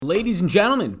Ladies and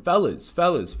gentlemen, fellas,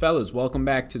 welcome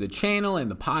back to the channel and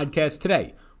the podcast.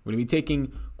 Today, we're going to be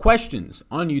taking questions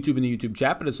on YouTube in the YouTube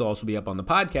chat, but this will also be up on the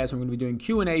podcast. We're going to be doing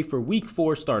Q&A for Week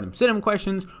 4 Stardom Sit-em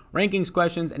questions, rankings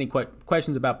questions, any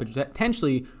questions about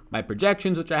potentially my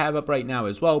projections, which I have up right now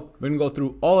as well. We're going to go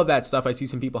through all of that stuff. I see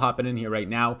some people hopping in here right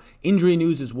now. Injury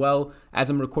news as well, as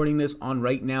I'm recording this on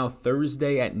right now,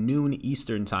 Thursday at noon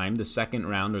Eastern time. The second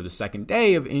round or the second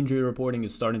day of injury reporting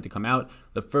is starting to come out.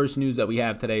 The first news that we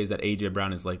have today is that A.J.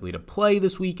 Brown is likely to play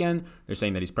this weekend. They're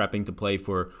saying that he's prepping to play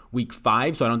for Week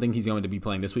 5, so I don't think he's going to be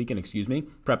playing this weekend,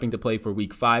 prepping to play for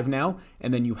Week 5 now.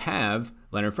 And then you have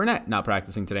Leonard Fournette not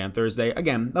practicing today on Thursday.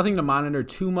 Again, nothing to monitor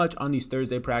too much on these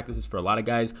Thursday practices for a lot of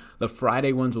guys. The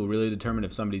Friday ones will really determine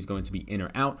if somebody's going to be in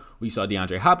or out. We saw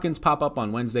DeAndre Hopkins pop up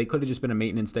on Wednesday. Could have just been a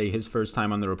maintenance day, his first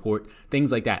time on the report.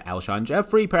 Things like that. Alshon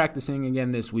Jeffrey practicing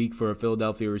again this week for a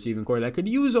Philadelphia receiving core that could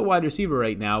use a wide receiver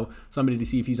right now. Somebody to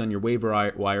see if he's on your waiver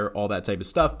wire, all that type of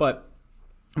stuff. But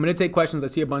I'm going to take questions. I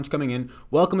see a bunch coming in.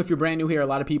 Welcome if you're brand new here. A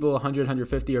lot of people, 100,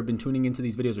 150, have been tuning into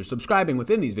these videos or subscribing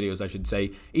within these videos, I should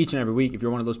say, each and every week. If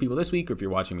you're one of those people this week, or if you're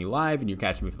watching me live and you're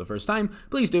catching me for the first time,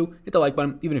 please do hit the like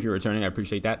button. Even if you're returning, I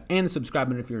appreciate that. And the subscribe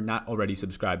button if you're not already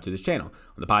subscribed to this channel.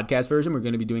 On the podcast version, we're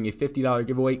going to be doing a $50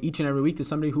 giveaway each and every week to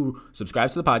somebody who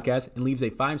subscribes to the podcast and leaves a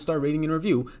 5-star rating and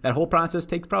review. That whole process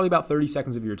takes probably about 30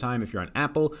 seconds of your time. If you're an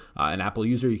Apple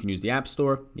user, you can use the App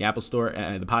Store, the Apple Store,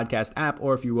 the podcast app,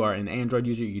 or if you are an Android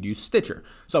user, you could use Stitcher.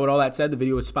 So with all that said, the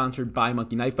video is sponsored by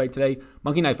Monkey Knife Fight today.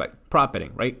 Monkey Knife Fight, prop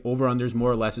betting, right? Over-unders,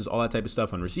 more or less, is all that type of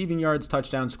stuff on receiving yards,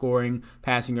 touchdown scoring,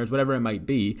 passing yards, whatever it might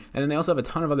be. And then they also have a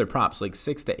ton of other props, like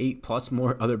 6 to 8 plus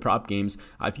more other prop games.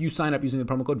 If you sign up using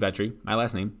the promo code VETRI, my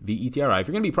last name, VETRI, if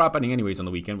you're going to be prop betting anyways on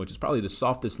the weekend, which is probably the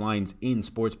softest lines in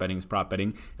sports betting is prop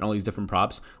betting and all these different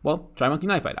props, well, try Monkey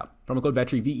Knife Fight out. Promo code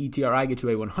VETRI, VETRI, gets you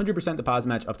a 100% deposit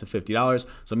match up to $50.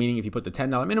 So meaning if you put the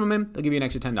 $10 minimum in, they'll give you an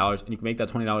extra $10, and you can make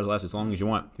that $20 less as long as you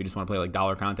want. If you just want to play like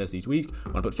dollar contests each week,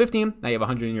 want to put 50 in, now you have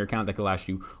 100 in your account that could last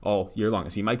you all year long. I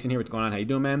see Mike's in here. What's going on? How you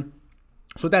doing, man?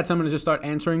 So with that, so I'm going to just start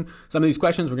answering some of these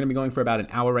questions. We're going to be going for about an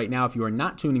hour right now. If you are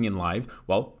not tuning in live,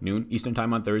 well, noon Eastern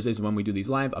time on Thursdays is when we do these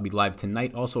live. I'll be live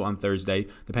tonight also on Thursday,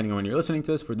 depending on when you're listening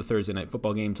to this, for the Thursday night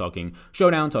football game, talking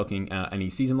showdown, talking any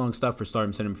season-long stuff for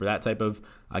Stardom Sit-em for that type of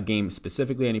game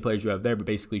specifically, any players you have there, but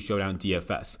basically showdown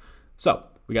DFS. So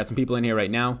we got some people in here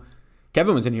right now.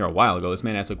 Kevin was in here a while ago. This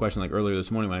man asked a question like earlier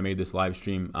this morning when I made this live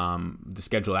stream, the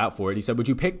schedule out for it. He said, would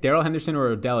you pick Darrell Henderson or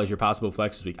Odell as your possible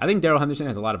flex this week? I think Darrell Henderson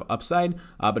has a lot of upside,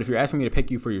 but if you're asking me to pick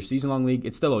you for your season-long league,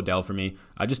 it's still Odell for me.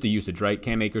 Just the usage, right?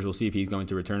 Cam Akers, we'll see if he's going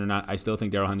to return or not. I still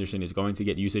think Darrell Henderson is going to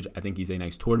get usage. I think he's a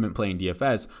nice tournament play in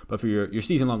DFS, but for your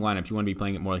season-long lineups, you want to be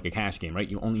playing it more like a cash game, right?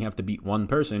 You only have to beat one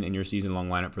person in your season-long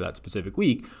lineup for that specific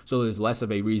week, so there's less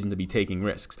of a reason to be taking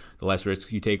risks. The less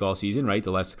risks you take all season, right,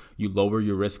 the less you lower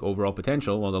your risk overall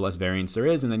potential, well, the less variance there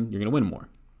is, and then you're going to win more.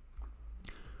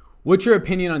 What's your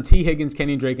opinion on T. Higgins,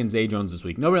 Kenyon Drake, and Zay Jones this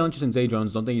week? No real interest in Zay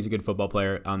Jones. Don't think he's a good football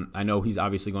player. I know he's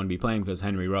obviously going to be playing because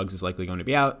Henry Ruggs is likely going to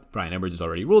be out. Brian Edwards is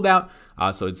already ruled out.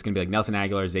 So it's going to be like Nelson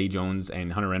Aguilar, Zay Jones,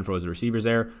 and Hunter Renfrow as the receivers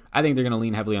there. I think they're going to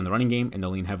lean heavily on the running game, and they'll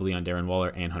lean heavily on Darren Waller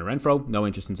and Hunter Renfrow. No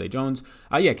interest in Zay Jones.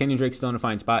 Yeah, Kenyon Drake's still in a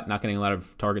fine spot. Not getting a lot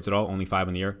of targets at all. Only 5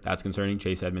 in the year. That's concerning.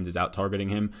 Chase Edmonds is out targeting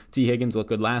him. T. Higgins looked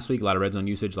good last week. A lot of red zone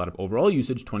usage, a lot of overall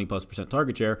usage, 20+%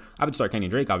 target share. I would start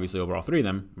Kenyon Drake, obviously, over all 3 of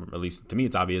them. Or at least to me,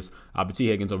 it's obvious. But T.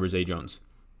 Higgins over Zay Jones.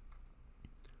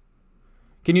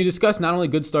 Can you discuss not only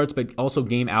good starts but also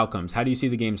game outcomes? How do you see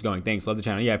the games going? Thanks, love the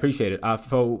channel. Yeah, I appreciate it.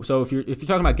 So if you're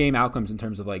talking about game outcomes in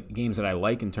terms of like games that I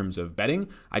like in terms of betting,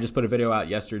 I just put a video out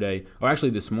yesterday, or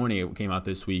actually this morning. It came out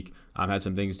this week. I've had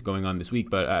some things going on this week,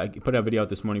 but I put a video out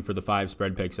this morning for the 5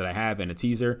 spread picks that I have and a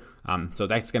teaser. So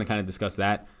that's going to kind of discuss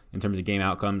that. In terms of game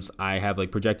outcomes, I have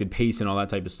like projected pace and all that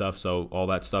type of stuff. So all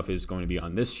that stuff is going to be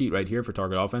on this sheet right here for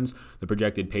target offense. The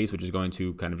projected pace, which is going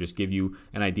to kind of just give you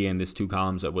an idea in this 2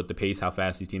 columns of what the pace, how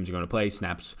fast these teams are going to play.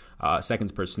 Snaps,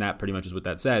 seconds per snap, pretty much is what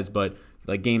that says. But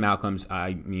like game outcomes,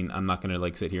 I mean, I'm not going to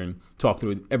like sit here and talk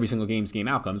through every single game's game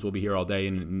outcomes. We'll be here all day,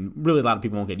 and really a lot of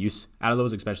people won't get use out of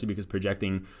those, especially because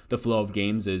projecting the flow of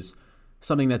games is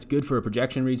something that's good for a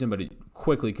projection reason, but it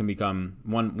quickly can become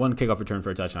one kickoff return for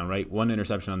a touchdown, right? One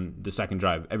interception on the second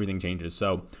drive, everything changes.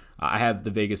 So I have the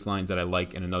Vegas lines that I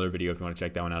like in another video if you want to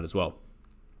check that one out as well.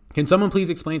 Can someone please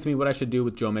explain to me what I should do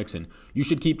with Joe Mixon? You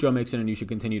should keep Joe Mixon, and you should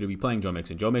continue to be playing Joe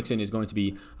Mixon. Joe Mixon is going to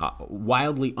be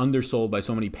wildly undersold by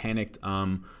so many panicked,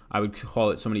 I would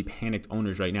call it so many panicked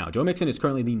owners right now. Joe Mixon is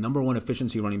currently the number one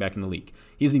efficiency running back in the league.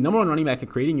 He's the number one running back at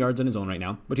creating yards on his own right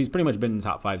now, which he's pretty much been in the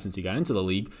top 5 since he got into the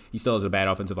league. He still has a bad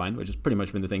offensive line, which has pretty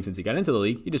much been the thing since he got into the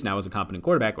league. He just now is a competent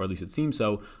quarterback, or at least it seems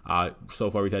so. So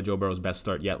far, we've had Joe Burrow's best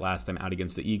start yet last time out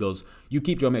against the Eagles. You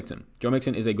keep Joe Mixon. Joe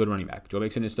Mixon is a good running back. Joe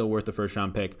Mixon is still worth the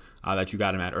first-round pick that you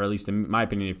got him at, or at least in my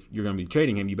opinion, if you're going to be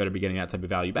trading him, you better be getting that type of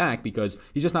value back because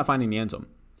he's just not finding the end zone.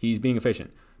 He's being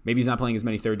efficient. Maybe he's not playing as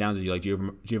many third downs as you like.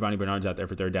 Giovanni Bernard's out there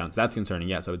for third downs. That's concerning.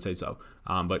 Yes, I would say so.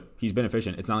 But he's been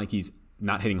efficient. It's not like he's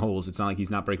not hitting holes. It's not like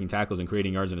he's not breaking tackles and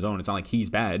creating yards on his own. It's not like he's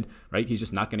bad, right? He's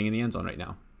just not getting in the end zone right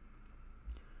now.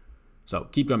 So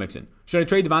keep Joe Mixon. Should I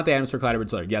trade Devontae Adams for Clyde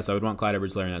Edwards-Helaire? Yes, I would want Clyde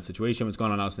Edwards-Helaire in that situation. What's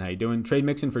going on, Austin? How you doing? Trade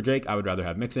Mixon for Drake? I would rather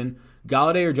have Mixon.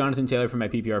 Golladay or Jonathan Taylor for my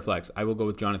PPR flex? I will go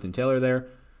with Jonathan Taylor there.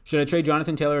 Should I trade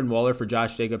Jonathan Taylor and Waller for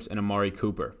Josh Jacobs and Amari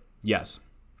Cooper? Yes,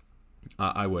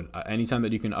 I would. Anytime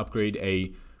that you can upgrade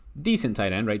a decent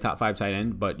tight end, right, top 5 tight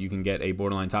end, but you can get a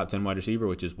borderline top 10 wide receiver,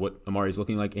 which is what Amari's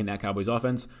looking like in that Cowboys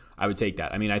offense, I would take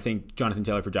that. I mean, I think Jonathan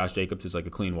Taylor for Josh Jacobs is like a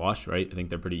clean wash, right? I think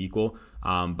they're pretty equal,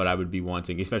 but I would be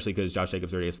wanting, especially because Josh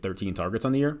Jacobs already has 13 targets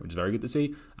on the year, which is very good to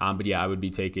see. But yeah, I would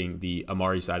be taking the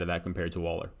Amari side of that compared to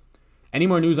Waller. Any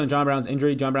more news on John Brown's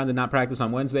injury? John Brown did not practice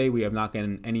on Wednesday. We have not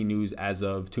gotten any news as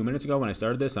of 2 minutes ago when I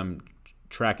started this. I'm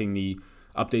tracking the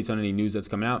updates on any news that's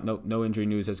coming out. No injury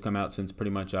news has come out since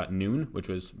pretty much noon, which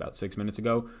was about 6 minutes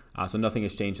ago. So nothing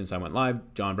has changed since I went live.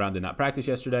 John Brown did not practice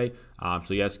yesterday.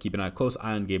 So yes, keep an close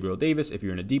eye on Gabriel Davis. If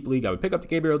you're in a deep league, I would pick up the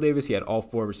Gabriel Davis. He had all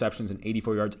 4 receptions and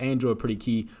 84 yards and drew a pretty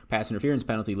key pass interference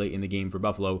penalty late in the game for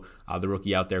Buffalo. The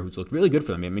rookie out there who's looked really good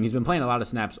for them. I mean, he's been playing a lot of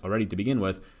snaps already to begin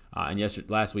with. And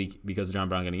last week, because of John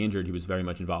Brown getting injured, he was very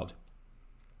much involved.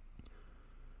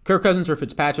 Kirk Cousins or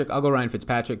Fitzpatrick? I'll go Ryan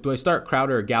Fitzpatrick. Do I start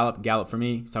Crowder or Gallup? Gallup for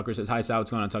me. Tucker says, hi, Sal.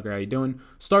 What's going on, Tucker? How you doing?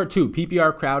 Start 2.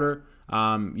 PPR Crowder.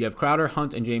 You have Crowder,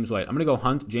 Hunt, and James White. I'm going to go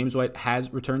Hunt. James White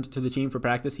has returned to the team for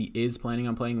practice. He is planning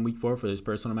on playing in week 4 for this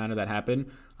personal matter that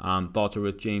happened. Thoughts are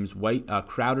with James White.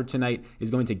 Crowder tonight is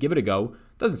going to give it a go.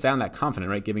 Doesn't sound that confident,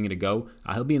 right, giving it a go.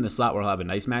 He'll be in the slot where he'll have a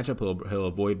nice matchup. He'll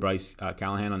avoid Bryce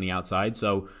Callahan on the outside.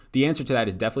 So the answer to that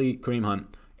is definitely Kareem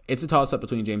Hunt. It's a toss-up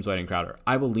between James White and Crowder.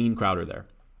 I will lean Crowder there.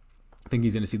 I think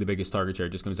he's going to see the biggest target share. It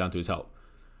just comes down to his health.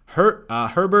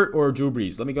 Herbert or Drew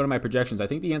Brees? Let me go to my projections. I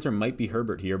think the answer might be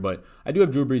Herbert here, but I do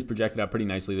have Drew Brees projected out pretty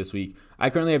nicely this week. I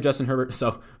currently have Justin Herbert.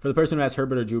 So for the person who asked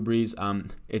Herbert or Drew Brees,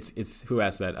 it's who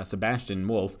asked that? Sebastian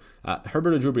Wolf.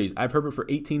 Herbert or Drew Brees? I have Herbert for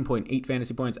 18.8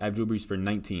 fantasy points. I have Drew Brees for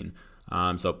 19.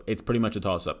 So it's pretty much a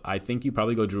toss-up. I think you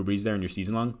probably go Drew Brees there in your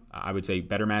season long. I would say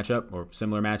better matchup or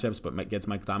similar matchups, but gets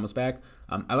Mike Thomas back.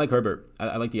 I like Herbert.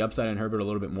 I like the upside on Herbert a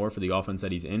little bit more for the offense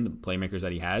that he's in, the playmakers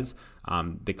that he has,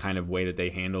 the kind of way that they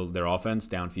handle their offense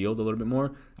downfield a little bit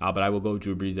more. But I will go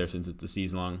Drew Brees there since it's the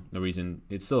season long. No reason.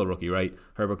 It's still a rookie, right?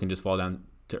 Herbert can just fall down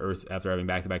to earth after having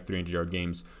back-to-back 300-yard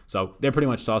games. So they're pretty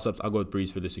much toss-ups. I'll go with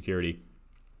Brees for the security.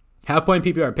 Half-point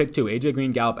PPR, pick 2. AJ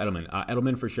Green, Gallup, Edelman.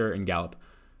 Edelman for sure and Gallup.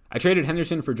 I traded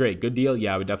Henderson for Drake. Good deal?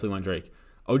 Yeah, I would definitely want Drake.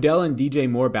 Odell and DJ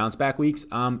Moore bounce back weeks.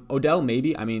 Odell,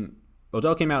 maybe. I mean,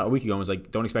 Odell came out a week ago and was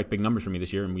like, don't expect big numbers from me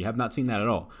this year, and we have not seen that at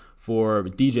all. For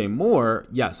DJ Moore,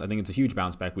 yes, I think it's a huge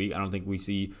bounce back week. I don't think we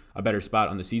see a better spot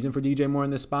on the season for DJ Moore in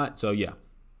this spot. So, yeah.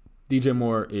 DJ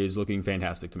Moore is looking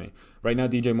fantastic to me. Right now,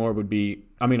 DJ Moore would be,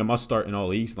 a must start in all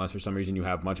leagues, unless for some reason you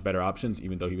have much better options,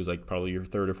 even though he was like probably your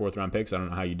 3rd or 4th round pick, so I don't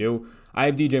know how you do. I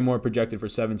have DJ Moore projected for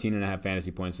 17.5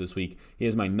 fantasy points this week. He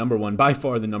is my by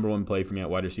far the number 1 play for me at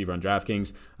wide receiver on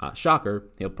DraftKings. Shocker,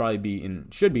 he'll probably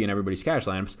should be in everybody's cash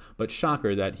lineups, but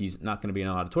shocker that he's not going to be in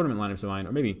a lot of tournament lineups of mine,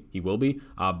 or maybe he will be,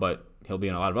 but he'll be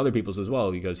in a lot of other people's as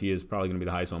well, because he is probably going to be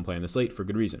the highest one play in the slate for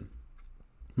good reason.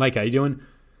 Mike, how you doing?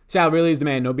 Sal really is the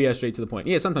man. No BS, straight to the point.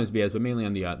 Yeah, sometimes BS, but mainly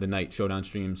on the night showdown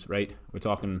streams, right? We're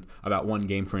talking about one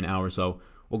game for an hour, so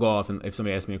we'll go off, and if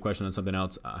somebody asks me a question on something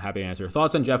else, happy to answer.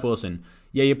 Thoughts on Jeff Wilson?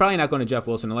 Yeah, you're probably not going to Jeff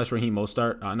Wilson unless Raheem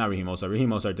Mostert. Raheem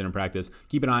Mostert didn't practice.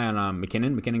 Keep an eye on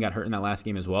McKinnon. McKinnon got hurt in that last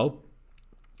game as well.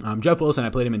 Jeff Wilson, I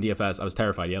played him in DFS. I was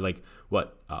terrified. He had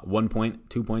 1 point,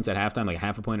 2 points at halftime, like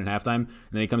half a point at halftime, and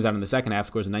then he comes out in the second half,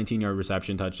 scores a 19-yard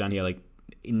reception touchdown. He had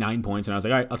 9 points, and I was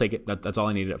like, all right, I'll take it. That's all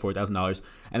I needed at $4,000.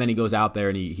 And then he goes out there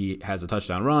and he has a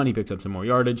touchdown run. He picks up some more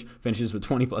yardage, finishes with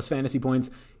 20-plus fantasy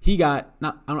points. He got,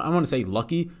 I don't want to say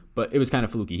lucky, but it was kind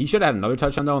of fluky. He should have had another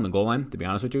touchdown, though, on the goal line, to be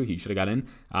honest with you. He should have got in.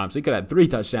 So he could have had 3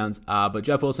 touchdowns. But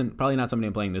Jeff Wilson, probably not somebody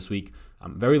I'm playing this week.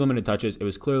 Very limited touches. It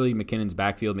was clearly McKinnon's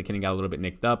backfield. McKinnon got a little bit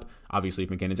nicked up. Obviously, if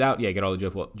McKinnon's out, yeah, get all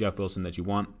the Jeff Wilson that you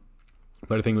want.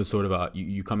 But I think it was sort of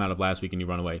you come out of last week and you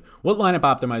run away. What lineup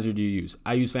optimizer do you use?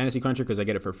 I use Fantasy Cruncher because I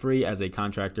get it for free as a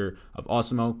contractor of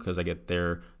Awesemo, because I get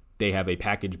they have a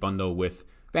package bundle with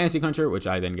Fantasy Cruncher, which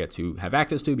I then get to have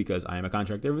access to because I am a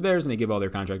contractor of theirs, and they give all their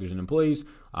contractors and employees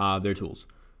their tools.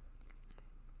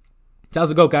 How's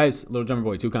it go, guys? Little Drummer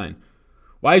Boy, too kind.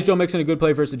 Why is Joe Mixon a good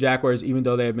play versus the Jaguars, even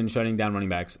though they have been shutting down running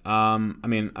backs? I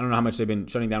mean, I don't know how much they've been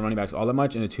shutting down running backs all that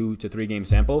much in a 2 to 3 game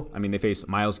sample. I mean, they faced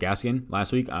Myles Gaskin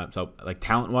last week. So, like,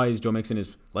 talent-wise, Joe Mixon is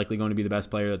likely going to be the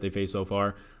best player that they faced so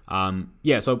far.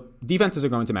 So defenses are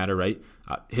going to matter, right?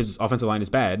 His offensive line is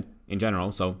bad in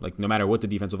general. So, like, no matter what the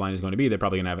defensive line is going to be, they're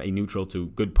probably going to have a neutral to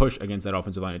good push against that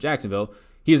offensive line of Jacksonville.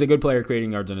 He is a good player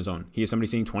creating yards on his own. He is somebody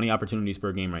seeing 20 opportunities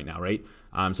per game right now, right?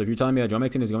 So if you're telling me that Joe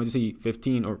Mixon is going to see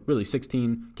 15 or really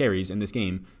 16 carries in this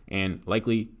game and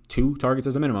likely 2 targets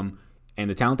as a minimum, and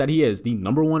the talent that he is, the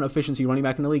number 1 efficiency running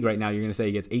back in the league right now, you're going to say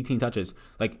he gets 18 touches.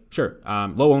 Like, sure,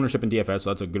 low ownership in DFS,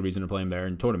 so that's a good reason to play him there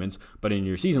in tournaments. But in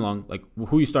your season long, like,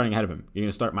 who are you starting ahead of him? You're going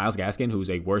to start Myles Gaskin, who's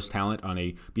a worse talent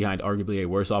behind arguably a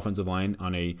worse offensive line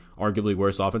on a arguably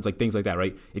worse offense, like things like that,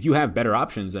 right? If you have better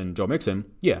options than Joe Mixon,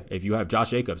 yeah. If you have Josh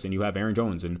Jacobs and you have Aaron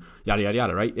Jones and yada, yada,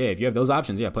 yada, right? Yeah, if you have those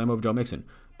options, yeah, play him over Joe Mixon.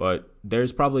 But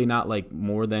there's probably not, like,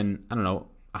 more than, I don't know,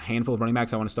 a handful of running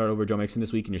backs I want to start over Joe Mixon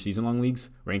this week in your season-long leagues,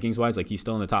 rankings-wise. Like, he's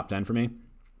still in the top 10 for me.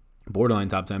 Borderline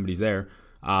top 10, but he's there.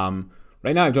 Right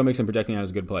now, I have Joe Mixon projecting out as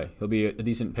a good play. He'll be a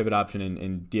decent pivot option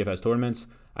in DFS tournaments.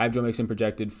 I have Joe Mixon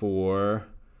projected for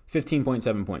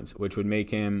 15.7 points, which would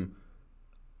make him,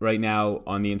 right now,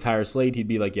 on the entire slate, he'd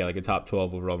be like a top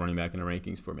 12 overall running back in the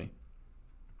rankings for me.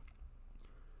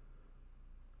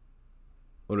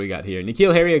 What do we got here?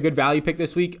 N'Keal Harry, a good value pick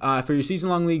this week. For your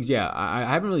season-long leagues, yeah, I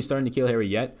haven't really started N'Keal Harry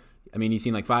yet. I mean, he's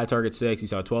seen like 5 targets, 6. He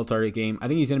saw a 12-target game. I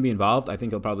think he's going to be involved. I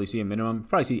think he'll probably see a minimum,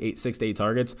 probably see 6 to 8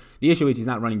 targets. The issue is he's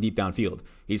not running deep downfield.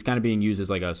 He's kind of being used as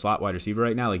like a slot wide receiver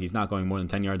right now. Like, he's not going more than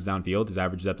 10 yards downfield. His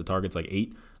average depth of target's like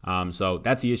 8. So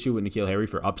that's the issue with N'Keal Harry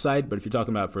for upside. But if you're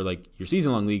talking about for like your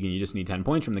season-long league and you just need 10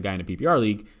 points from the guy in a PPR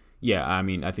league, yeah, I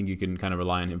mean, I think you can kind of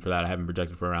rely on him for that. I haven't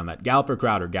projected for around that. Gallup or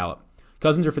Crowder? Gallup.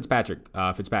 Cousins or Fitzpatrick?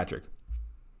 Fitzpatrick.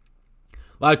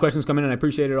 A lot of questions coming in. I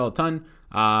appreciate it all a ton.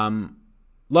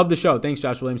 Love the show. Thanks,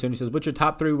 Josh Williamson. He says, what's your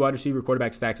top 3 wide receiver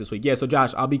quarterback stacks this week? Yeah, so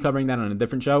Josh, I'll be covering that on a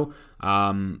different show.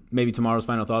 Maybe tomorrow's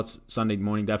Final Thoughts, Sunday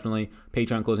morning, definitely.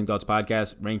 Patreon Closing Thoughts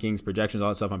podcast, rankings, projections, all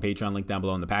that stuff on Patreon. Link down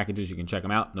below in the packages. You can check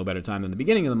them out. No better time than the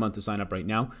beginning of the month to sign up right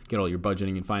now. Get all your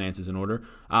budgeting and finances in order.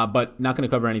 But not going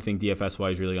to cover anything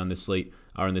DFS-wise really on this slate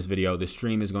or in this video. This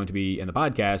stream is going to be, in the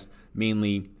podcast,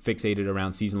 mainly fixated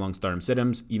around season-long stardom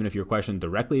sit-ems. Even if your question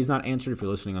directly is not answered, if you're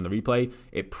listening on the replay,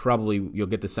 you'll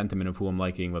get the sentiment of who I'm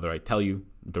liking, whether I tell you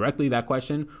directly that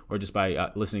question or just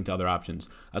by listening to other options.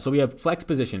 So we have flex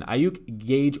position, Ayuk,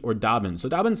 Gage, or Dobbins. So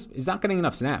Dobbins is not getting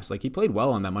enough snaps. Like, he played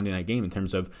well on that Monday night game in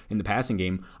terms of in the passing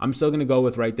game. I'm still going to go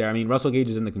with right there. I mean, Russell Gage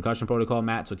is in the concussion protocol,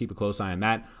 Matt, so keep a close eye on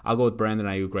that. I'll go with Brandon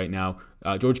Ayuk right now.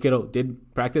 George Kittle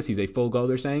did practice. He's a full go,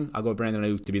 they're saying. I'll go with Brandon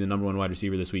Ayuk to be the number 1 wide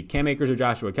receiver this week. Cam Akers or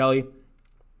Joshua Kelly?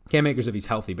 Cam Akers if he's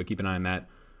healthy, but keep an eye on that.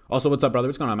 Also, what's up, brother?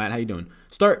 What's going on, Matt? How you doing?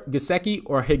 Start Gesicki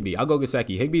or Higbee? I'll go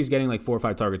Gesicki. Higbee's getting like 4 or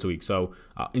 5 targets a week. So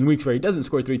in weeks where he doesn't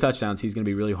score 3 touchdowns, he's going to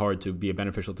be really hard to be a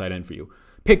beneficial tight end for you.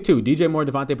 Pick 2, DJ Moore,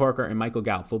 Devontae Parker, and Michael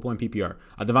Gallup. Full point PPR.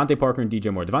 Devontae Parker and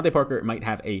DJ Moore. Devontae Parker might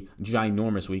have a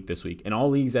ginormous week this week. In all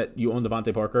leagues that you own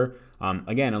Devontae Parker,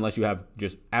 again, unless you have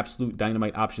just absolute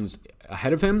dynamite options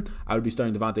ahead of him, I would be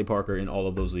starting Devontae Parker in all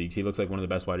of those leagues. He looks like one of the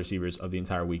best wide receivers of the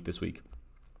entire week this week.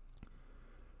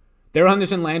 Darrell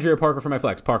Henderson, Landry, or Parker for my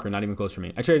flex? Parker, not even close for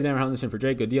me. I traded Darrell Henderson for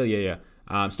Drake. Good deal. Yeah.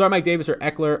 Start Mike Davis or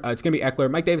Eckler. It's going to be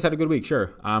Eckler. Mike Davis had a good week,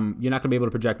 sure. You're not going to be able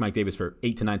to project Mike Davis for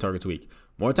 8 to 9 targets a week.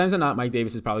 More times than not, Mike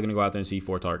Davis is probably going to go out there and see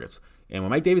 4 targets. And when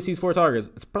Mike Davis sees 4 targets,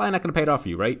 it's probably not going to pay it off for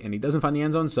you, right? And he doesn't find the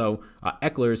end zone, so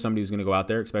Eckler is somebody who's going to go out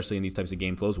there, especially in these types of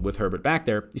game flows with Herbert back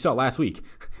there. You saw it last week.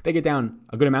 They get down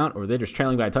a good amount, or they're just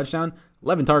trailing by a touchdown.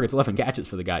 11 targets, 11 catches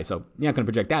for the guy. So you're not going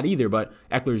to project that either, but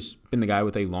Eckler's been the guy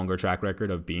with a longer track record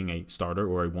of being a starter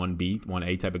or a 1B,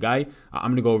 1A type of guy.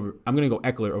 I'm going to go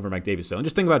Eckler over Mike Davis. So, and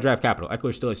just think about draft capital.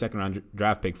 Eckler's still a second-round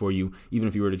draft pick for you, even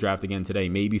if you were to draft again today,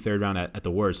 maybe third round at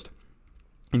the worst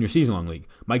in your season-long league.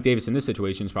 Mike Davis in this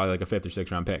situation is probably like a 5th or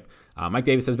 6th round pick. Mike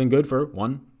Davis has been good for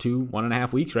 1, 2,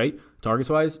 1.5 weeks, right?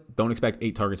 Targets-wise, don't expect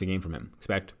 8 targets a game from him.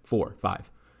 Expect 4,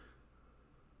 5.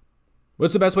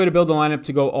 What's the best way to build a lineup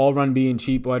to go all run B and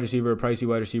cheap wide receiver, pricey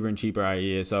wide receiver, and cheaper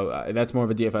IE? So that's more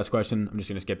of a DFS question. I'm just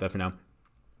going to skip that for now.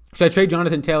 Should I trade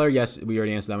Jonathan Taylor? Yes, we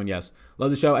already answered that one. Yes. Love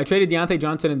the show. I traded Deontay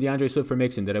Johnson and DeAndre Swift for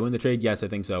Mixon. Did I win the trade? Yes, I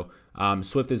think so.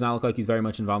 Swift does not look like he's very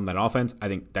much involved in that offense. I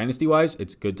think dynasty-wise,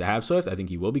 it's good to have Swift. I think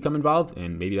he will become involved,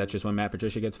 and maybe that's just when Matt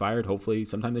Patricia gets fired, hopefully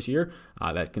sometime this year.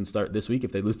 That can start this week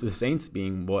if they lose to the Saints,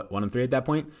 being 1-3 at that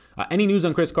point. Any news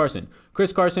on Chris Carson?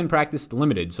 Chris Carson practiced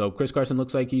limited, so Chris Carson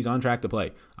looks like he's on track to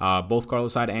play. Both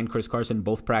Carlos Hyde and Chris Carson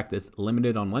both practiced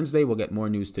limited on Wednesday. We'll get more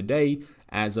news today.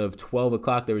 As of 12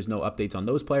 o'clock, there is no updates on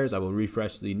those players. I will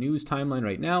refresh the news timeline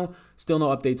right now. Still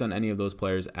no updates on any of those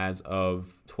players as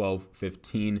of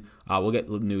 12:15. We'll get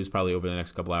news probably over the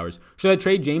next couple hours. Should I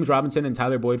trade James Robinson and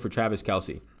Tyler Boyd for Travis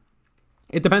Kelce?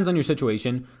 It depends on your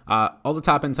situation. All the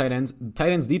top end tight ends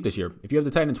deep this year. If you have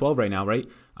the tight end 12 right now, right?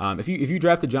 If you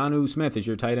drafted Jonnu Smith as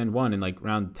your tight end 1 in like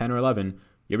round 10 or 11,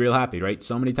 you're real happy, right?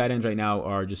 So many tight ends right now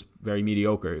are just very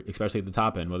mediocre, especially at the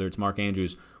top end, whether it's Mark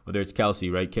Andrews, whether it's Kelce,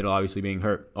 right? Kittle obviously being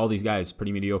hurt. All these guys,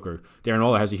 pretty mediocre. Darren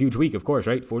Waller has a huge week, of course,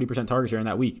 right? 40% target share in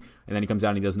that week. And then he comes out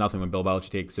and he does nothing when Bill Belichick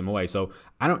takes him away. So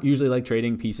I don't usually like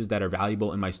trading pieces that are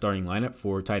valuable in my starting lineup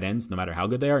for tight ends, no matter how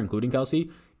good they are, including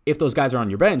Kelce. If those guys are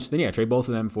on your bench, then yeah, trade both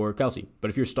of them for Kelce.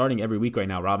 But if you're starting every week right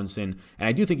now, Robinson, and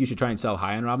I do think you should try and sell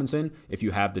high on Robinson if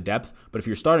you have the depth. But if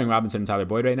you're starting Robinson and Tyler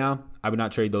Boyd right now, I would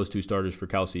not trade those two starters for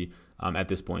Kelce at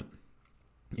this point.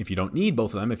 If you don't need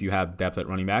both of them, if you have depth at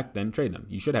running back, then trade them.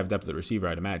 You should have depth at receiver,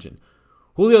 I'd imagine.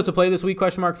 Julio to play this week,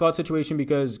 question mark, thought situation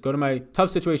because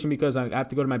tough situation because I have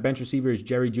to go to my bench receivers,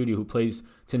 Jerry Jeudy, who plays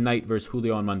tonight versus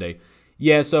Julio on Monday.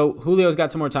 Yeah, so Julio's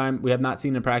got some more time. We have not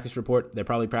seen a practice report. They're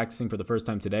probably practicing for the first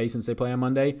time today since they play on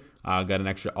Monday. Got an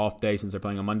extra off day since they're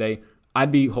playing on Monday.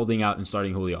 I'd be holding out and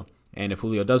starting Julio. And if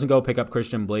Julio doesn't go, pick up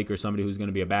Christian Blake or somebody who's going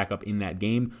to be a backup in that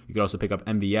game. You could also pick up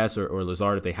MVS or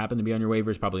Lazard if they happen to be on your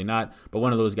waivers. Probably not. But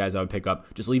one of those guys I would pick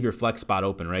up. Just leave your flex spot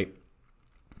open, right?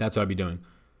 That's what I'd be doing.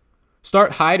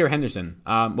 Start Hyde or Henderson?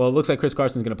 Well, it looks like Chris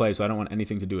Carson's going to play, so I don't want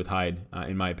anything to do with Hyde,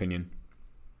 in my opinion.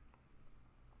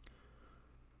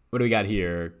 What do we got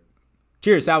here?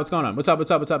 Cheers, Sal. What's going on? What's up,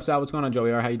 Sal? What's going on,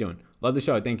 Joey R? How you doing? Love the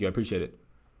show. Thank you. I appreciate it.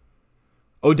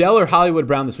 Odell or Hollywood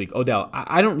Brown this week? Odell.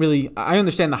 I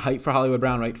understand the hype for Hollywood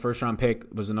Brown, right? First round pick,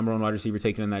 was the number 1 wide receiver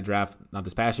taken in that draft, not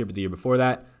this past year, but the year before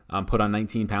that. Put on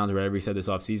 19 pounds or whatever he said this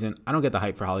offseason. I don't get the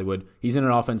hype for Hollywood. He's in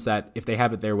an offense that, if they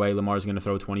have it their way, Lamar's going to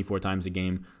throw 24 times a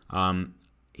game.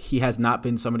 He has not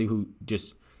been somebody who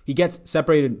just... He gets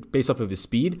separated based off of his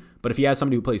speed, but if he has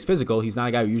somebody who plays physical, he's not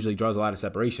a guy who usually draws a lot of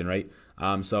separation, right?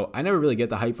 So I never really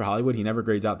get the hype for Hollywood. He never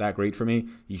grades out that great for me.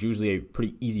 He's usually a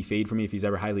pretty easy fade for me if he's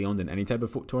ever highly owned in any type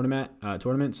of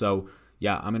tournament. So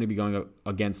yeah, I'm going to be going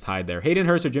against Hyde there. Hayden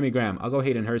Hurst or Jimmy Graham? I'll go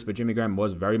Hayden Hurst, but Jimmy Graham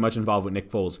was very much involved with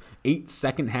Nick Foles. 8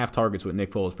 second-half targets with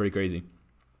Nick Foles. Pretty crazy.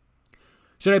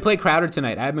 Should I play Crowder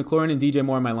tonight? I have McLaurin and DJ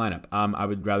Moore in my lineup. I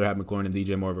would rather have McLaurin and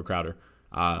DJ Moore over Crowder.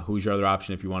 Who's your other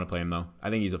option if you want to play him, though? I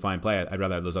think he's a fine play. I'd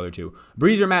rather have those other two.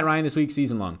 Breeze or Matt Ryan this week,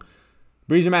 season long?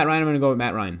 Breeze or Matt Ryan? I'm going to go with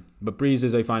Matt Ryan. But Breeze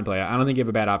is a fine play. I don't think you have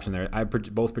a bad option there. I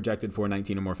both projected for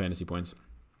 19 or more fantasy points.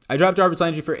 I dropped Jarvis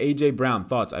Landry for A.J. Brown.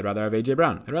 Thoughts? I'd rather have A.J.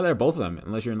 Brown. I'd rather have both of them,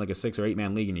 unless you're in like a 6 or 8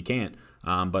 man league and you can't.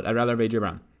 But I'd rather have A.J.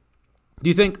 Brown. Do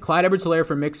you think Clyde Edwards-Helaire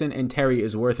for Mixon and Terry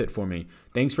is worth it for me?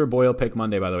 Thanks for Boyle pick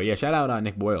Monday, by the way. Yeah, shout out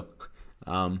Nick Boyle.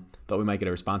 Thought we might get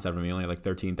a response out of him. He only had like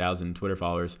 13,000 Twitter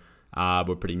followers.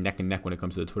 We're pretty neck and neck when it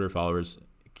comes to the Twitter followers.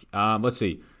 Let's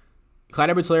see. Clyde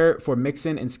Edwards-Helaire for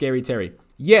Mixon and Scary Terry.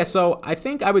 Yeah, so I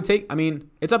think I would take,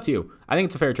 it's up to you. I think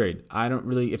it's a fair trade. I don't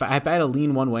really, if I had to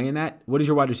lean one way in that, what is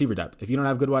your wide receiver depth? If you don't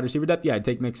have good wide receiver depth, yeah, I'd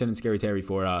take Mixon and Scary Terry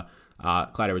for Clyde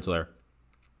Edwards-Helaire.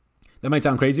 That might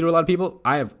sound crazy to a lot of people.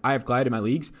 I have Clyde in my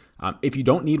leagues. If you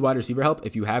don't need wide receiver help,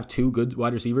 if you have 2 good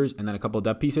wide receivers and then a couple of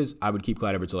depth pieces, I would keep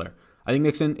Clyde Edwards-Helaire. I think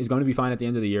Mixon is going to be fine at the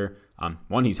end of the year.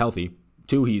 1, he's healthy.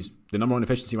 2, he's the number 1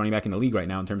 efficiency running back in the league right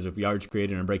now in terms of yards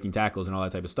created and breaking tackles and all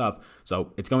that type of stuff.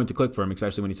 So it's going to click for him,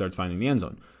 especially when he starts finding the end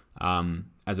zone.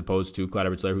 As opposed to Clyde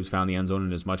Edwards-Helaire, who's found the end zone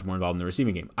and is much more involved in the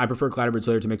receiving game. I prefer Clyde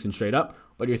Edwards-Helaire to Mixon straight up,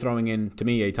 but you're throwing in, to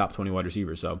me, a top 20 wide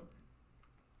receiver. So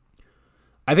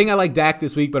I think I like Dak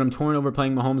this week, but I'm torn over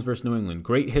playing Mahomes versus New England.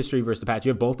 Great history versus the Pats.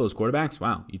 You have both those quarterbacks?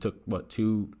 Wow. You took,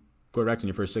 2 quarterbacks in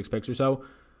your first 6 picks or so?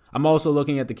 I'm also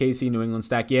looking at the KC New England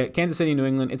stack. Yeah, Kansas City, New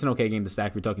England, it's an okay game to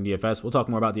stack if you're talking DFS. We'll talk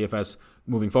more about DFS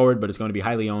moving forward, but it's going to be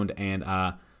highly owned. And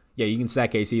yeah, you can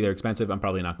stack KC. They're expensive. I'm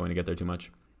probably not going to get there too much.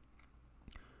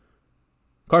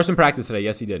 Carson practiced today.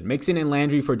 Yes, he did. Mixon and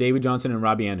Landry for David Johnson and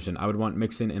Robbie Anderson. I would want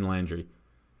Mixon and Landry.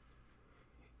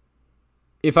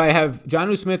 If I have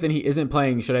Jonnu Smith and he isn't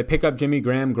playing, should I pick up Jimmy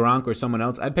Graham, Gronk, or someone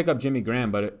else? I'd pick up Jimmy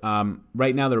Graham, but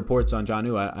right now the reports on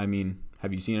Jonnu,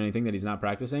 have you seen anything that he's not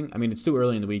practicing? It's too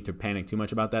early in the week to panic too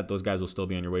much about that. Those guys will still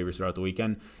be on your waivers throughout the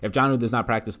weekend. If Jonnu does not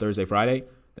practice Thursday, Friday,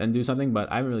 then do something,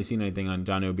 but I haven't really seen anything on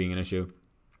Jonnu being an issue.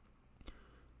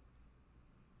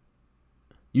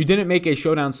 You didn't make a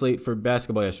showdown slate for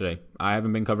basketball yesterday. I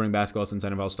haven't been covering basketball since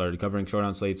NFL started. Covering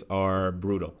showdown slates are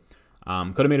brutal.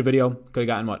 Could have made a video. Could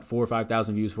have gotten, 4,000 or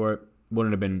 5,000 views for it.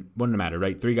 Wouldn't have mattered,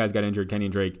 right? 3 guys got injured.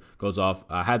 Kenyon Drake goes off.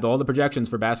 Had all the projections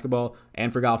for basketball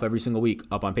and for golf every single week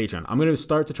up on Patreon. I'm going to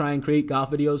start to try and create golf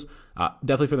videos,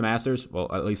 definitely for the Masters. Well,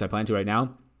 at least I plan to right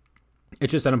now.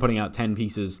 It's just that I'm putting out 10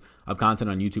 pieces of content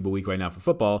on YouTube a week right now for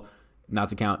football, not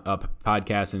to count up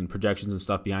podcasts and projections and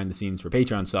stuff behind the scenes for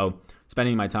Patreon. So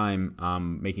spending my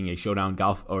time making a showdown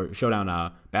golf or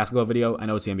showdown basketball video. I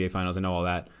know it's the NBA Finals. I know all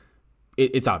that.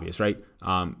 It's obvious, right?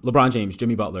 LeBron James,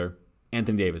 Jimmy Butler,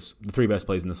 Anthony Davis, the 3 best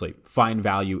plays in the slate. Find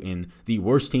value in the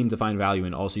worst team to find value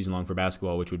in all season long for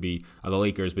basketball, which would be the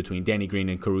Lakers between Danny Green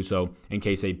and Caruso and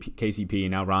KCP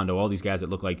and now Rondo, all these guys that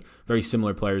look like very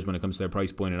similar players when it comes to their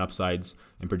price point and upsides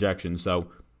and projections. So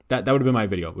that would have been my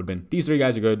video. Would have been, these 3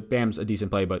 guys are good. Bam's a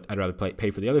decent play, but I'd rather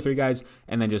pay for the other 3 guys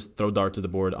and then just throw darts to the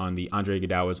board on the Andre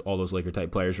Iguodala's, all those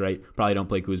Laker-type players, right? Probably don't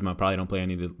play Kuzma, probably don't play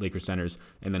any of the Lakers centers,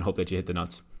 and then hope that you hit the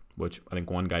nuts, which I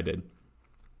think one guy did.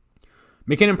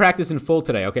 McKinnon practiced in full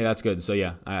today. Okay, that's good. So,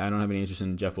 yeah, I don't have any interest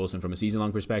in Jeff Wilson from a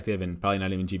season-long perspective and probably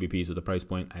not even GBPs with the price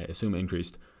point, I assume,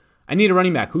 increased. I need a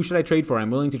running back. Who should I trade for?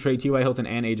 I'm willing to trade T.Y. Hilton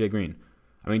and A.J. Green.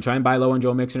 I mean, try and buy low on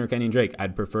Joe Mixon or Kenyon Drake.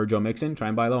 I'd prefer Joe Mixon. Try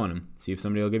and buy low on him. See if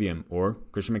somebody will give you him. Or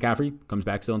Christian McCaffrey comes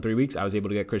back still in 3 weeks. I was able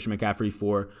to get Christian McCaffrey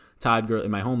for Todd Gurley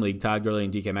in my home league, Todd Gurley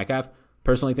and DK Metcalf.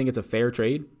 Personally think it's a fair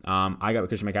trade. I got with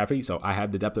Christian McCaffrey, so I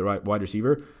have the depth at wide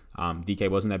receiver. DK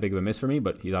wasn't that big of a miss for me,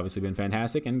 but he's obviously been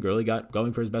fantastic, and Gurley got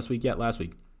going for his best week yet last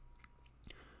week.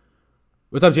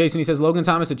 What's up, Jason? He says, Logan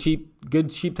Thomas,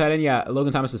 good cheap tight end. Yeah,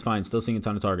 Logan Thomas is fine. Still seeing a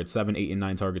ton of targets, 7, 8, and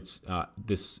 9 targets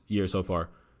this year so far.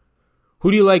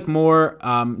 Who do you like more,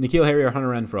 N'Keal Harry or Hunter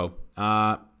Renfrow?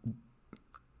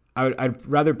 I'd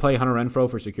rather play Hunter Renfrow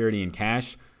for security and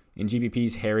cash. In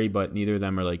GPPs, Harry, but neither of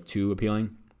them are too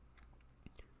appealing.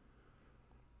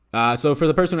 So for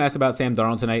the person who asked about Sam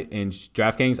Darnold tonight in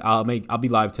DraftKings, I'll be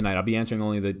live tonight. I'll be answering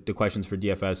only the questions for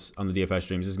DFS on the DFS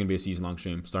streams. This is gonna be a season-long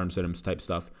stream, start 'em, sit 'em type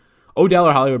stuff. Odell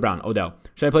or Hollywood Brown? Odell.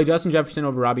 Should I play Justin Jefferson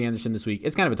over Robbie Anderson this week?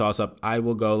 It's kind of a toss-up. I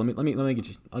will go. Let me get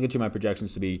you. I'll get you my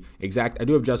projections to be exact. I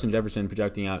do have Justin Jefferson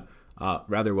projecting out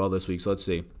rather well this week. So let's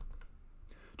see.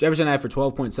 Jefferson I have for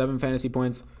 12.7 fantasy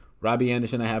points. Robbie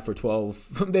Anderson I have for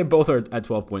 12. They both are at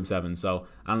 12.7. So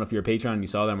I don't know if you're a Patreon and you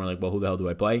saw them. We're like, well, who the hell do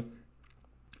I play?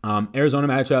 Arizona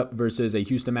matchup versus a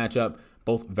Houston matchup.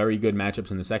 Both very good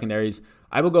matchups in the secondaries.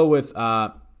 I will go with.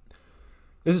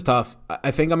 This is tough.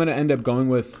 I think I'm going to end up going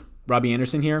with Robbie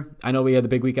Anderson here. I know we had the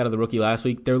big week out of the rookie last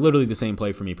week. They're literally the same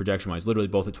play for me projection-wise. Literally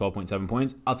both at 12.7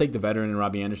 points. I'll take the veteran and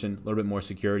Robbie Anderson. A little bit more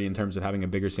security in terms of having a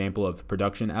bigger sample of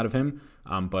production out of him.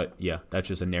 But yeah, that's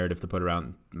just a narrative to put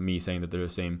around me saying that they're the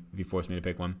same if you force me to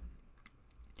pick one.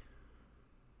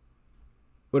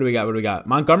 What do we got?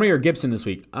 Montgomery or Gibson this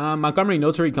week? Montgomery,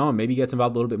 no Tariq Cohen. Maybe gets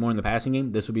involved a little bit more in the passing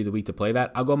game. This would be the week to play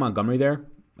that. I'll go Montgomery there.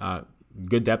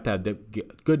 Good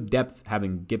depth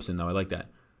having Gibson, though. I like that.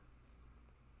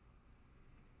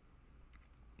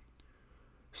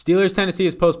 Steelers, Tennessee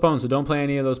is postponed, so don't play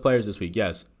any of those players this week.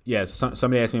 Yes.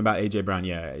 Somebody asked me about A.J. Brown.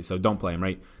 Yeah, so don't play him,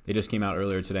 right? They just came out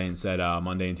earlier today and said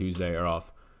Monday and Tuesday are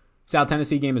off. South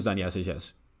Tennessee game is done.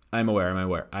 Yes. I'm aware.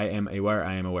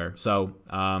 So,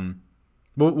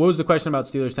 what was the question about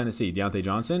Steelers, Tennessee? Deontay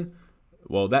Johnson?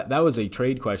 Well, that was a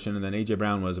trade question, and then A.J.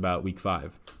 Brown was about week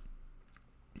 5.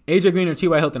 A.J. Green or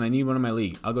T.Y. Hilton? I need one in my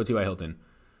league. I'll go T.Y. Hilton.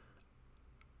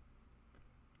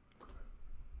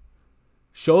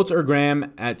 Schultz or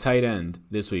Graham at tight end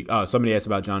this week? Oh, somebody asked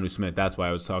about Jonnu Smith. That's why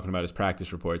I was talking about his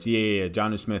practice reports. Yeah.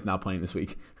 Jonnu Smith not playing this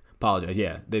week. Apologize.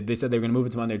 Yeah, they said they were going to move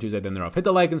it to Monday or Tuesday, then they're off. Hit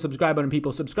the like and subscribe button,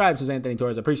 people. Subscribe, says Anthony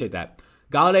Torres. I appreciate that.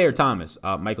 Galladay or Thomas?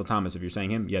 Michael Thomas, if you're saying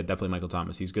him. Yeah, definitely Michael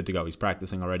Thomas. He's good to go. He's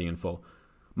practicing already in full.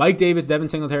 Mike Davis, Devin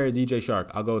Singletary, or DJ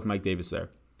Shark? I'll go with Mike Davis there.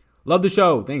 Love the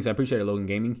show. Thanks. I appreciate it, Logan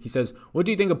Gaming. He says, what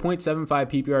do you think of 0.75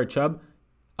 PPR Chubb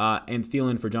and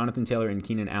Thielen for Jonathan Taylor and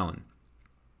Keenan Allen?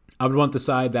 I would want the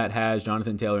side that has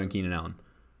Jonathan Taylor and Keenan Allen.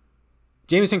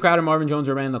 Jamison Crowder, Marvin Jones,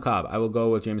 or Randall Cobb? I will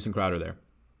go with Jamison Crowder there.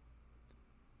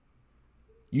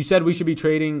 You said we should be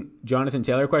trading Jonathan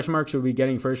Taylor, ? Should we be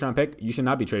getting first-round pick? You should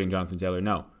not be trading Jonathan Taylor,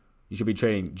 no. You should be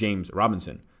trading James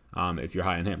Robinson if you're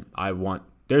high on him.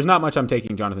 There's not much I'm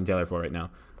taking Jonathan Taylor for right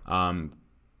now.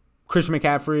 Christian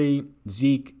McCaffrey,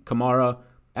 Zeke, Kamara.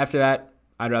 After that,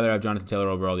 I'd rather have Jonathan Taylor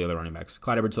over all the other running backs.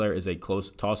 Clyde Edwards-Helaire is a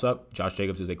close toss-up. Josh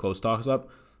Jacobs is a close toss-up.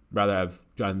 Rather have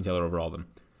Jonathan Taylor over all of them.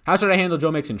 How should I handle Joe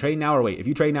Mixon? Trade now or wait? If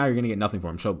you trade now, you're going to get nothing for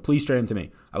him. So please trade him to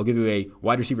me. I will give you a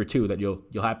wide receiver 2 that you'll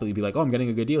happily be like, oh, I'm getting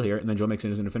a good deal here. And then Joe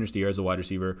Mixon is going to finish the year as a wide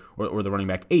receiver or the running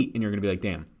back 8, and you're going to be like,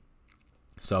 damn.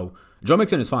 So Joe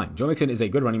Mixon is fine. Joe Mixon is a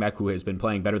good running back who has been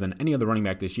playing better than any other running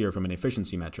back this year from an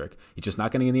efficiency metric. He's just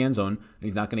not getting in the end zone, and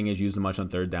he's not getting as used as much on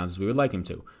third downs as we would like him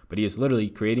to. But he is literally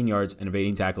creating yards and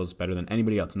evading tackles better than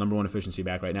anybody else. Number one efficiency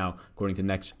back right now, according to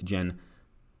Next Gen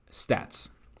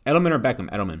Stats. Edelman or Beckham?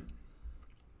 Edelman.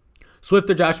 Swift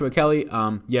or Joshua Kelly?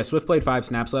 Yeah, Swift played 5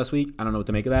 snaps last week. I don't know what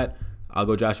to make of that. I'll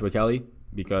go Joshua Kelly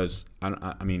because, I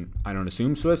don't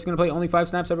assume Swift's going to play only 5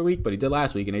 snaps every week, but he did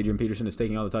last week, and Adrian Peterson is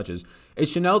taking all the touches.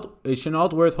 Is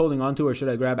Shenault worth holding on to, or should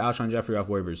I grab Alshon Jeffrey off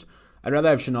waivers? I'd rather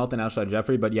have Shenault than Alshon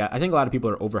Jeffrey, but yeah, I think a lot of people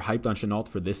are overhyped on Shenault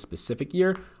for this specific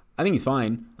year. I think he's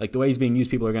fine. Like, the way he's being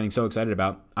used, people are getting so excited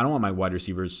about. I don't want my wide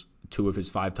receivers 2 of his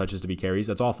 5 touches to be carries.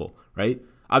 That's awful, right?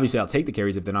 Obviously, I'll take the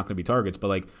carries if they're not going to be targets, but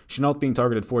like Shenault being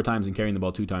targeted 4 times and carrying the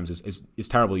ball 2 times is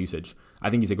terrible usage. I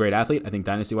think he's a great athlete. I think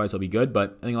dynasty-wise he'll be good,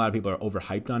 but I think a lot of people are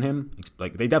overhyped on him.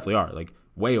 Like, they definitely are, like,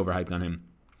 way overhyped on him.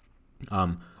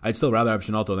 I'd still rather have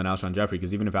Shenault than Alshon Jeffrey,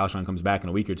 because even if Alshon comes back in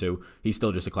a week or 2, he's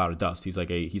still just a cloud of dust. He's like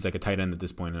a tight end at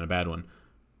this point, and a bad one.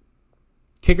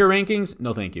 Kicker rankings?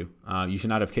 No, thank you. You should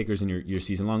not have kickers in your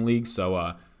season-long leagues.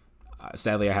 So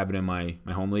sadly, I have it in my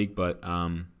home league, but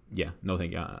yeah, no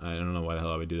thank you. I don't know why the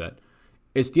hell I would do that.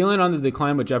 Is Thielen on the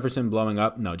decline with Jefferson blowing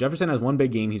up? No, Jefferson has one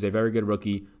big game. He's a very good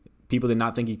rookie. People did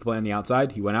not think he could play on the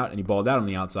outside. He went out and he balled out on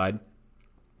the outside.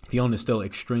 Thielen is still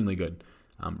extremely good.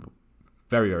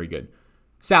 Very, very good.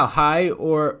 Sell high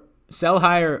or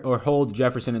hold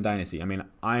Jefferson in Dynasty. Always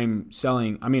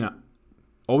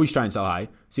try and sell high.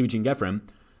 See what you can get for him.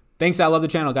 Thanks, I love the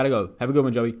channel. Gotta go. Have a good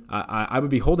one, Joey. I would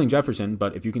be holding Jefferson,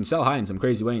 but if you can sell high in some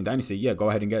crazy way in Dynasty, yeah, go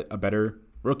ahead and get a better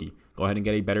rookie. Go ahead and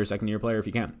get a better second-year player if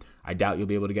you can. I doubt you'll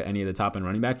be able to get any of the top-end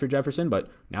running back for Jefferson, but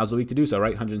now's the week to do so,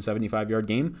 right? 175-yard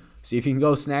game. See if you can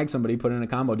go snag somebody, put in a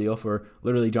combo deal for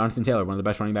literally Jonathan Taylor, one of the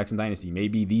best running backs in Dynasty,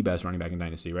 maybe the best running back in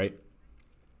Dynasty, right?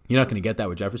 You're not going to get that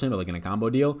with Jefferson, but like in a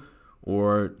combo deal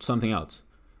or something else.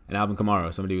 And Alvin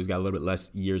Kamara, somebody who's got a little bit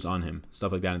less years on him,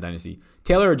 stuff like that in Dynasty.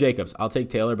 Taylor or Jacobs? I'll take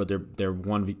Taylor, but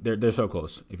they're so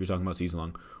close if you're talking about season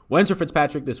long. Wentz or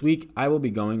Fitzpatrick this week? I will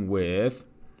be going with.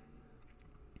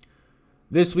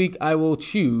 This week I will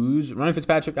choose Ryan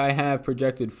Fitzpatrick. I have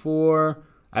projected for.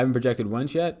 I haven't projected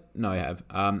Wentz yet. No, I have.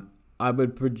 I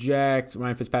would project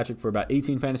Ryan Fitzpatrick for about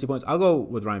 18 fantasy points. I'll go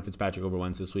with Ryan Fitzpatrick over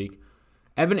Wentz this week.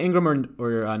 Evan Ingram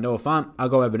or Noah Fant. I'll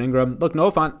go Evan Ingram. Look,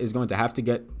 Noah Fant is going to have to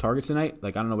get targets tonight.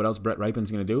 Like, I don't know what else Brett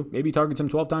Ripon's going to do. Maybe he targets him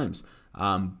 12 times.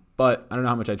 But I don't know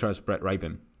how much I trust Brett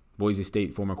Ripon. Boise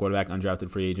State, former quarterback, undrafted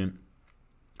free agent.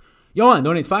 Johan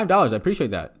donates $5. I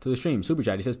appreciate that to the stream. Super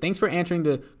chat. He says, thanks for answering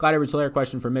the Clyde Edwards-Helaire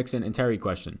question for Mixon and Terry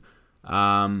question.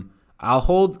 I'll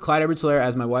hold Clyde Edwards-Helaire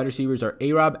as my wide receivers are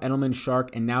A-Rob, Edelman,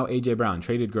 Shark, and now A.J. Brown.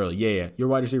 Traded Gurley. Yeah. Your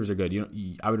wide receivers are good.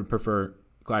 I would prefer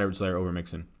Clyde Edwards-Helaire over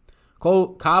Mixon.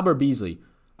 Cobb or Beasley?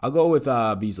 I'll go with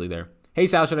Beasley there. Hey,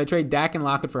 Sal, should I trade Dak and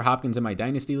Lockett for Hopkins in my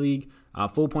Dynasty League?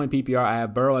 Full point PPR. I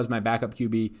have Burrow as my backup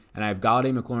QB, and I have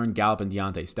Galladay, McLaurin, Gallup, and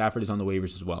Deontay. Stafford is on the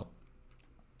waivers as well.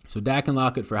 So Dak and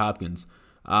Lockett for Hopkins.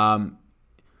 Hopkins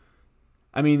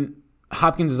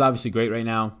is obviously great right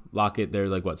now. Lockett, they're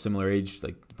like, similar age,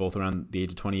 like both around the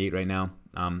age of 28 right now.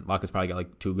 Lockett's probably got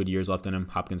like 2 good years left in him.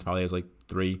 Hopkins probably has like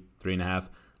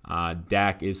 3.5.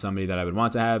 Dak is somebody that I would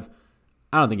want to have.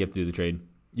 I don't think you have to do the trade.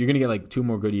 You're going to get like 2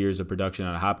 more good years of production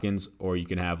out of Hopkins, or you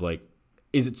can have like,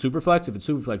 is it super flex? If it's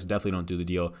super flex, definitely don't do the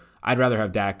deal. I'd rather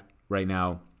have Dak right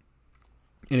now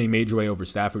in a major way over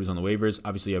Stafford, who's on the waivers.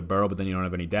 Obviously, you have Burrow, but then you don't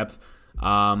have any depth.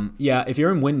 If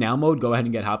you're in win now mode, go ahead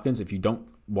and get Hopkins. If you don't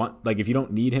if you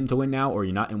don't need him to win now, or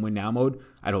you're not in win now mode,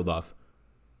 I'd hold off.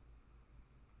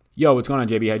 Yo, what's going on,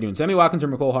 JB? How you doing? Sammy Watkins or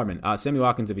McCole Hardman? Sammy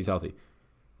Watkins if he's healthy,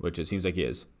 which it seems like he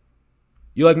is.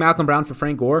 You like Malcolm Brown for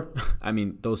Frank Gore?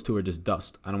 Those two are just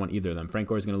dust. I don't want either of them. Frank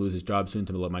Gore is going to lose his job soon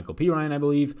to Michael P. Ryan, I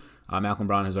believe. Malcolm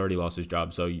Brown has already lost his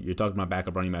job. So you're talking about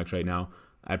backup running backs right now.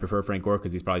 I prefer Frank Gore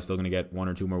because he's probably still going to get 1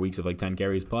 or 2 more weeks of like 10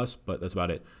 carries plus, but that's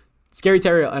about it. Scary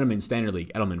Terry Edelman, Standard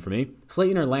League. Edelman for me.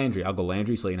 Slayton or Landry? I'll go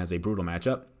Landry. Slayton has a brutal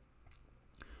matchup.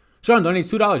 Sean donates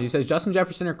 $2. He says, Justin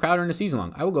Jefferson or Crowder in a season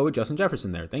long? I will go with Justin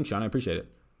Jefferson there. Thanks, Sean. I appreciate it.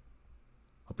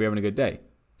 Hope you're having a good day.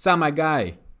 Sal, my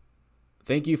guy.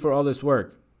 Thank you for all this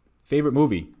work. Favorite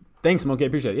movie? Thanks, Monkey. I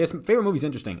appreciate it. Yes, favorite movie's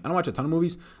interesting. I don't watch a ton of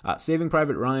movies. Saving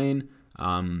Private Ryan,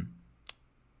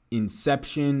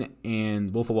 Inception,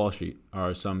 and Wolf of Wall Street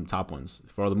are some top ones.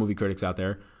 For all the movie critics out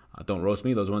there, don't roast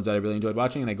me. Those are ones that I really enjoyed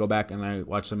watching, and I go back and I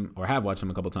watch them, or have watched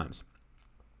them a couple times.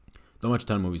 Don't watch a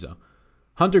ton of movies, though.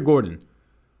 Hunter Gordon.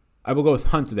 I will go with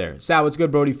Hunt there. Sal, what's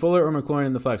good, Brody? Fuller or McLaurin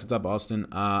in the flex? What's up, Austin?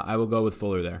 I will go with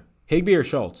Fuller there. Higbee or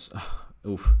Schultz?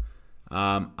 Oof.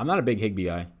 I'm not a big Higbee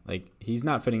guy. Like, he's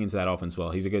not fitting into that offense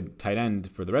well. He's a good tight end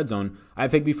for the red zone. I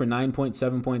have Higbee for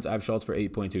 9.7 points. I have Schultz for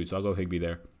 8.2, so I'll go Higbee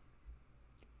there.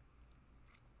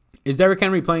 Is Derrick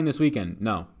Henry playing this weekend?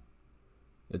 No.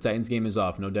 The Titans game is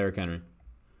off. No Derrick Henry.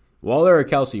 Waller or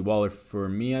Kelce? Waller for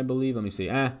me, I believe. Let me see.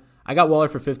 I got Waller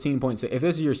for 15.6. If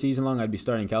this is your season long, I'd be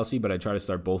starting Kelce, but I'd try to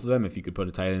start both of them if you could put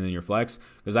a tight end in your flex,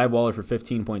 because I have Waller for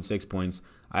 15.6 points.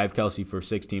 I have Kelce for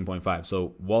 16.5.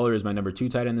 So Waller is my number 2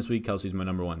 tight end this week. Kelce's my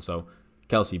number 1. So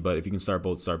Kelce, but if you can start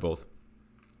both, start both.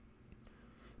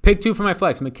 Pick 2 for my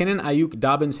flex. McKinnon, Ayuk,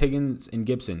 Dobbins, Higgins, and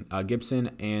Gibson.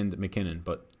 Gibson and McKinnon,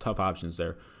 but tough options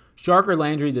there. Shark or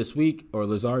Landry this week, or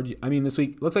Lazard. I mean, this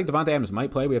week, looks like Devontae Adams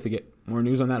might play. We have to get more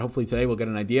news on that. Hopefully today we'll get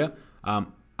an idea.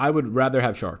 I would rather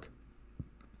have Shark.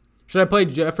 Should I play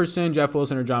Jefferson, Jeff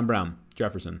Wilson, or John Brown?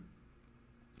 Jefferson.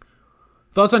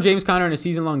 Thoughts on James Conner in a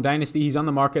season-long dynasty? He's on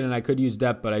the market, and I could use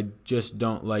depth, but I just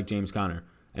don't like James Conner.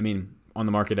 I mean, on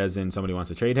the market as in somebody wants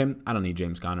to trade him. I don't need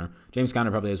James Conner. James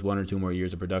Conner probably has 1 or 2 more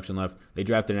years of production left. They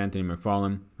drafted Anthony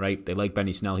McFarland, right? They like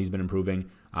Benny Snell. He's been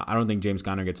improving. I don't think James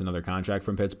Conner gets another contract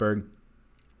from Pittsburgh,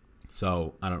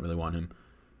 so I don't really want him.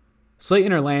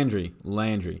 Slayton or Landry?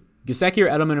 Landry. Gesicki or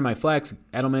Edelman in my flex?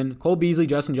 Edelman. Cole Beasley,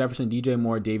 Justin Jefferson, DJ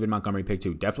Moore, David Montgomery, pick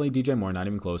 2. Definitely DJ Moore, not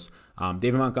even close.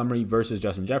 David Montgomery versus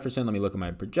Justin Jefferson. Let me look at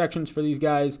my projections for these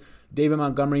guys. David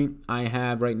Montgomery, I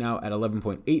have right now at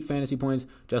 11.8 fantasy points.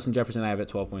 Justin Jefferson, I have at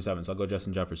 12.7, so I'll go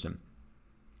Justin Jefferson.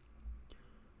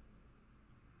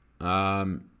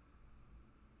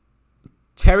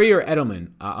 Terry or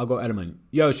Edelman? I'll go Edelman.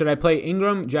 Yo, should I play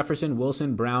Ingram, Jefferson,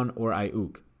 Wilson, Brown, or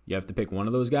Ayuk? You have to pick one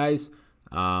of those guys.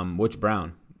 Which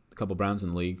Brown? A couple Browns in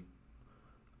the league.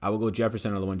 I will go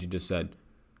Jefferson or the ones you just said.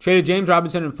 Traded James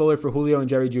Robinson and Fuller for Julio and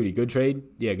Jerry Jeudy. Good trade?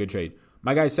 Yeah, good trade.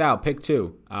 My guy Sal, pick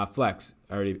 2. Flex.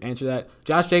 I already answered that.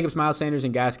 Josh Jacobs, Miles Sanders,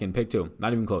 and Gaskin, pick 2.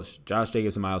 Not even close. Josh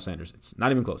Jacobs and Miles Sanders. It's not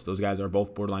even close. Those guys are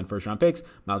both borderline first-round picks.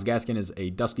 Miles Gaskin is a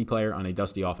dusty player on a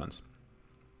dusty offense.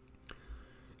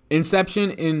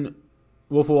 Inception in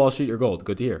Wolf of Wall Street or Gold.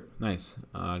 Good to hear. Nice.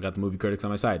 Got the movie critics on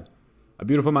my side. A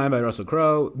Beautiful Mind by Russell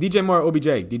Crowe. DJ Moore,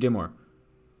 OBJ. DJ Moore.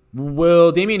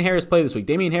 Will Damian Harris play this week?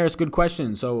 Damian Harris, good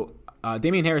question. So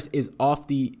Damian Harris is off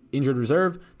the injured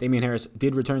reserve. Damian Harris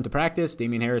did return to practice.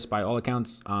 Damian Harris, by all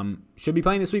accounts, should be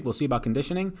playing this week. We'll see about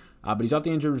conditioning. But he's off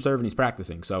the injured reserve and he's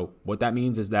practicing. So what that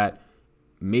means is that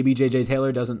maybe J.J.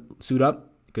 Taylor doesn't suit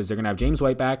up because they're going to have James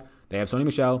White back. They have Sony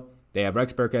Michel. They have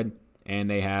Rex Burkhead. And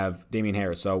they have Damian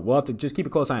Harris. So we'll have to just keep a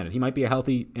close eye on it. He might be a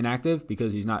healthy inactive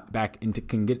because he's not back into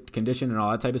condition and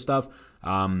all that type of stuff.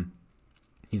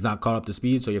 He's not caught up to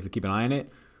speed, so you have to keep an eye on it.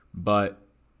 But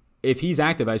if he's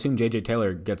active, I assume J.J.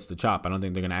 Taylor gets the chop. I don't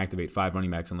think they're going to activate 5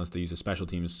 running backs unless they use a special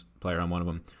teams player on one of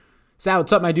them. Sal,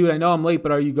 what's up, my dude? I know I'm late,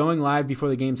 but are you going live before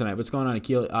the game tonight? What's going on,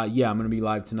 Akil? Yeah, I'm going to be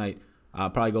live tonight. I'll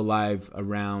probably go live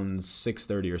around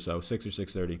 6:30 or so, 6 or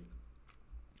 6:30.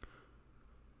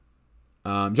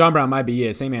 John Brown might be,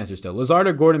 yeah, same answer still. Lazard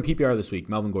or Gordon PPR this week?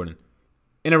 Melvin Gordon.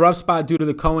 In a rough spot due to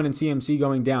the Cohen and CMC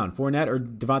going down. Fournette or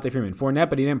Devontae Freeman? Fournette,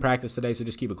 but he didn't practice today, so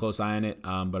just keep a close eye on it.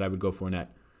 But I would go Fournette.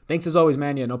 Thanks as always,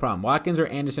 man. Yeah, no problem. Watkins or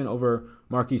Anderson over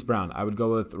Marquise Brown? I would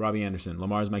go with Robbie Anderson.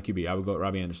 Lamar's my QB. I would go with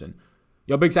Robbie Anderson.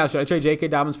 Yo, Big Sal, should I trade J.K.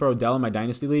 Dobbins for Odell in my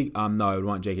Dynasty League? No, I would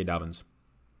want J.K. Dobbins.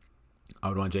 I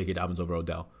would want J.K. Dobbins over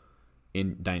Odell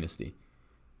in Dynasty.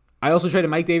 I also traded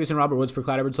Mike Davis and Robert Woods for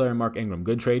Clyde Edwards-Helaire and Mark Ingram.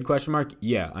 Good trade, question mark?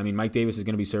 Yeah. I mean, Mike Davis is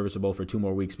going to be serviceable for 2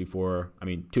 more weeks before,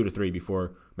 2 to 3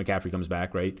 before McCaffrey comes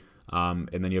back, right? And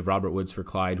then you have Robert Woods for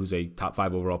Clyde, who's a top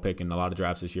 5 overall pick in a lot of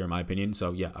drafts this year, in my opinion.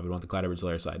 So, yeah, I would want the Clyde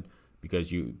Edwards-Helaire side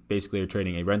because you basically are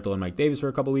trading a rental in Mike Davis for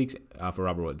a couple weeks for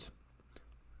Robert Woods.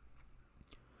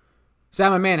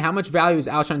 Sam, my man, how much value is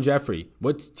Alshon Jeffrey?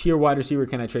 What tier wide receiver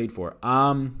can I trade for?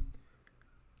 What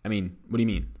do you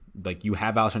mean? Like, you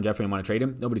have Alshon Jeffrey and want to trade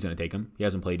him? Nobody's going to take him. He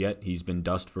hasn't played yet. He's been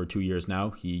dust for 2 years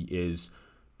now. He is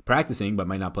practicing, but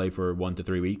might not play for 1 to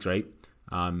 3 weeks, right?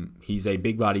 He's a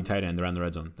big-body tight end around the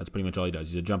red zone. That's pretty much all he does.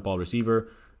 He's a jump ball receiver,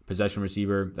 possession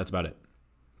receiver. That's about it.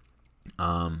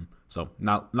 So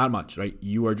not much, right?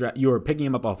 You are picking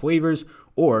him up off waivers,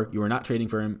 or you are not trading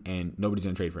for him, and nobody's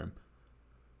going to trade for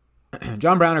him.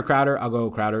 John Brown or Crowder? I'll go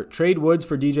Crowder. Trade Woods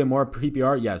for DJ Moore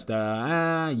PPR? Yes.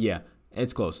 Yeah.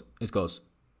 It's close. It's close.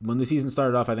 When the season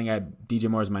started off, I think I had DJ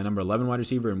Moore as my number 11 wide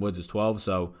receiver and Woods is 12,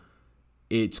 so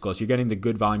it's close. You're getting the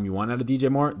good volume you want out of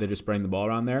DJ Moore. They're just spreading the ball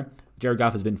around there. Jared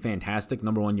Goff has been fantastic,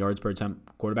 number 1 yards per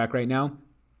attempt quarterback right now.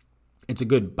 It's a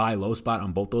good buy low spot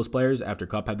on both those players after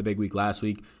Kupp had the big week last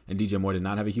week and DJ Moore did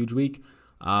not have a huge week.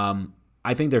 I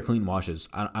think they're clean washes.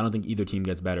 I don't think either team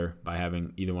gets better by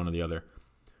having either one or the other.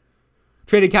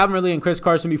 Traded Calvin Ridley and Chris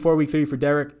Carson before week 3 for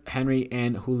Derrick Henry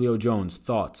and Julio Jones.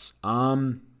 Thoughts?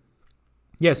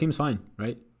 Yeah, seems fine,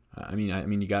 right? I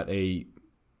mean, you got a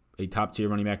top tier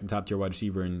running back and top tier wide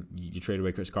receiver, and you traded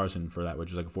away Chris Carson for that, which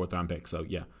was like a 4th round pick. So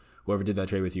yeah, whoever did that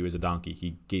trade with you is a donkey.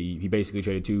 He basically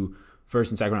traded 2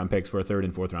 first and second round picks for a third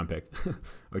and fourth round pick,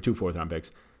 or 2 fourth round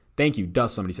picks. Thank you,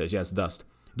 Dust. Somebody says yes, Dust.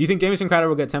 Do you think Jamison Crowder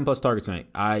will get 10 plus targets tonight?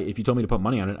 If you told me to put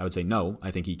money on it, I would say no.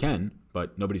 I think he can,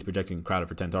 but nobody's projecting Crowder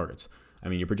for 10 targets. I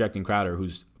mean, you're projecting Crowder,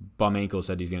 whose bum ankle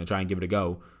said he's going to try and give it a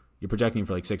go. You're projecting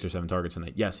for like 6 or 7 targets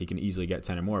tonight. Yes, he can easily get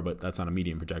 10 or more, but that's not a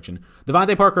medium projection.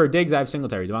 Devontae Parker or Diggs? I have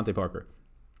Singletary. Devontae Parker.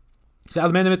 Sal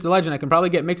the man, the myth, the legend. I can probably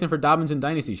get Mixon for Dobbins in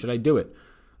Dynasty. Should I do it?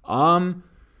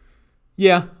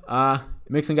 Yeah.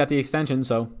 Mixon got the extension,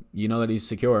 so you know that he's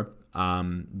secure.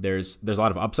 There's a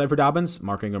lot of upside for Dobbins.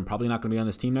 Mark Ingram probably not going to be on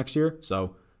this team next year,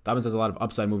 so Dobbins has a lot of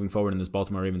upside moving forward in this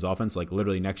Baltimore Ravens offense. Like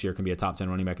literally next year can be a top 10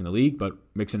 running back in the league, but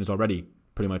Mixon is already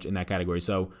pretty much in that category.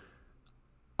 So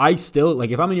I still,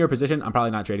 like if I'm in your position, I'm probably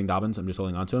not trading Dobbins. I'm just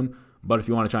holding on to him. But if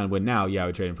you want to try and win now, yeah, I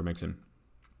would trade him for Mixon.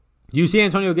 Do you see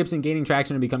Antonio Gibson gaining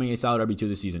traction and becoming a solid RB2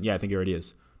 this season? Yeah, I think he already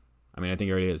is. I think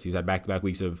he already is. He's had back-to-back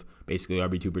weeks of basically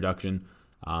RB2 production.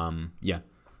 Yeah.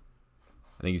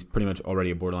 I think he's pretty much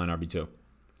already a borderline RB2.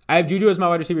 I have Juju as my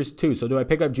wide receivers too, so do I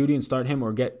pick up Judy and start him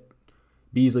or get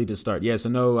Beasley to start? Yeah, so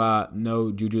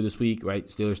no Juju this week, right?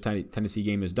 Steelers-Tennessee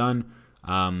game is done.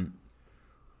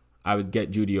 I would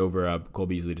get Judy over Cole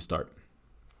Beasley to start.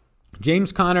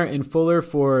 James Conner and Fuller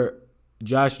for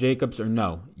Josh Jacobs or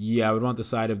no? Yeah, I would want the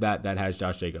side of that has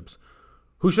Josh Jacobs.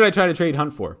 Who should I try to trade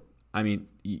Hunt for? I mean,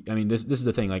 this is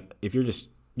the thing. Like, if you're just,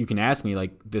 you can ask me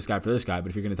like this guy for this guy, but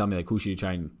if you're going to tell me like who should you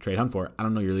try and trade Hunt for, I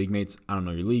don't know your league mates, I don't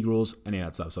know your league rules, any of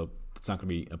that stuff. So it's not going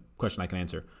to be a question I can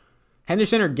answer.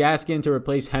 Henderson or Gaskin to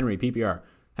replace Henry? PPR.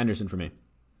 Henderson for me.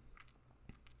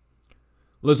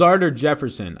 Lazard or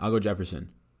Jefferson? I'll go Jefferson.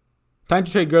 Time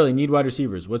to trade Gurley. Need wide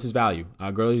receivers. What's his value?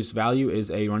 Gurley's value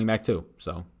is a running back too.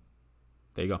 So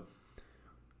there you go.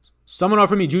 Someone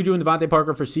offered me Juju and Devontae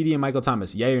Parker for CD and Michael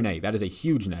Thomas. Yay or nay? That is a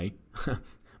huge nay.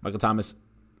 Michael Thomas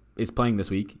is playing this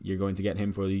week. You're going to get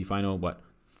him for the final,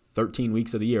 13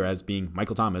 weeks of the year as being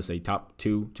Michael Thomas, a top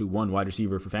 2 to 1 wide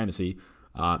receiver for fantasy.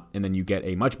 And then you get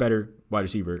a much better wide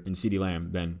receiver in CD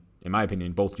Lamb than, in my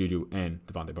opinion, both Juju and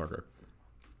Devontae Parker.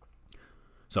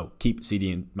 So keep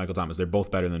CD and Michael Thomas. They're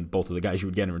both better than both of the guys you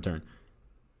would get in return.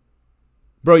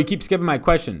 Bro, you keep skipping my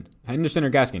question. Henderson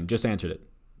or Gaskin? Just answered it.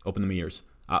 Open them ears.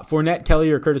 Fournette, Kelly,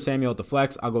 or Curtis Samuel at the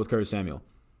flex? I'll go with Curtis Samuel.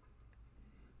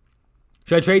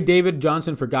 Should I trade David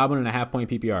Johnson for Godwin in a half-point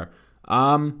PPR?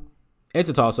 It's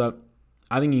a toss-up.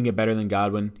 I think you can get better than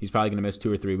Godwin. He's probably going to miss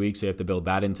 2 or 3 weeks, so you have to build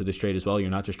that into this trade as well. You're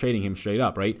not just trading him straight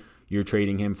up, right? You're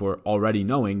trading him for already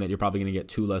knowing that you're probably going to get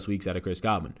 2 less weeks out of Chris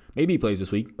Godwin. Maybe he plays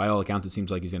this week. By all accounts, it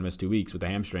seems like he's going to miss 2 weeks with the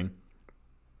hamstring.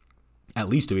 At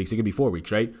least 2 weeks. It could be 4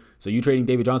 weeks, right? So you trading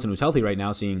David Johnson, who's healthy right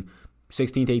now, seeing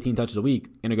 16 to 18 touches a week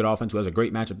in a good offense who has a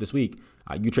great matchup this week.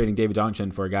 You trading David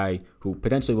Johnson for a guy who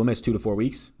potentially will miss 2 to 4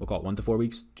 weeks. We'll call it 1 to 4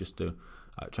 weeks just to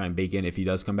try and bake in if he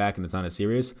does come back and it's not as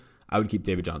serious. I would keep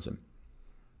David Johnson.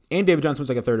 And David Johnson was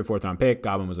like a 3rd or 4th round pick.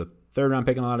 Godwin was a 3rd round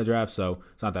pick in a lot of drafts, so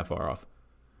it's not that far off.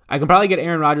 I can probably get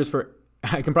Aaron Rodgers for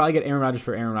Aaron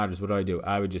Rodgers. What do I do?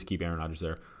 I would just keep Aaron Rodgers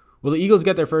there. Will the Eagles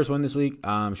get their first win this week?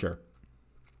 Sure.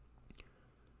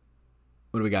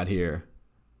 What do we got here?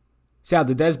 Sal,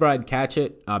 did Dez Bryant catch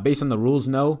it? Based on the rules,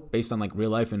 no. Based on like real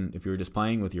life and if you were just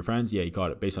playing with your friends, yeah, he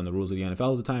caught it. Based on the rules of the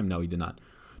NFL at the time, no, he did not.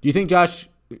 Do you think Josh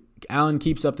Allen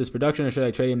keeps up this production or should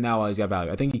I trade him now while he's got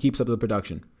value? I think he keeps up the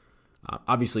production.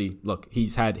 Obviously, look,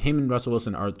 he's had him and Russell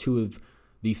Wilson are 2 of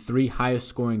the 3 highest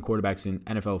scoring quarterbacks in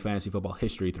NFL fantasy football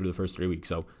history through the first 3 weeks.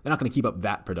 So they're not going to keep up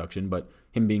that production, but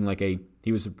him being like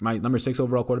he was my number 6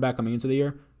 overall quarterback coming into the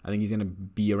year. I think he's going to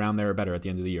be around there or better at the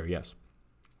end of the year. Yes.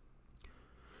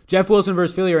 Jeff Wilson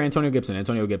versus Philly or Antonio Gibson?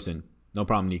 Antonio Gibson. No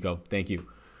problem, Nico. Thank you.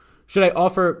 Should I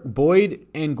offer Boyd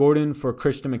and Gordon for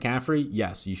Christian McCaffrey?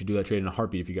 Yes, you should do that trade in a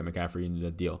heartbeat if you get McCaffrey into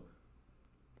that deal.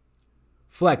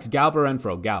 Flex, Gallup or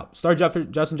Renfro? Gallup. Start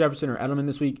Justin Jefferson or Edelman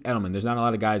this week? Edelman. There's not a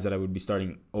lot of guys that I would be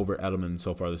starting over Edelman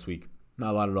so far this week.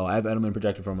 Not a lot at all. I have Edelman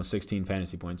projected for almost 16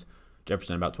 fantasy points.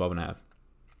 Jefferson about 12.5.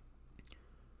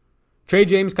 Trade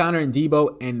James Conner and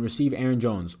Debo and receive Aaron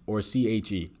Jones or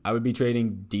CHE. I would be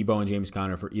trading Debo and James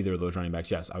Conner for either of those running backs.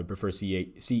 Yes, I would prefer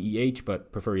CEH,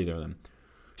 but prefer either of them.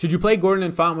 Should you play Gordon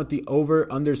and Font with the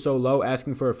over-under so low,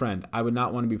 asking for a friend? I would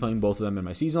not want to be playing both of them in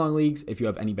my season-long leagues. If you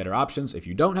have any better options, if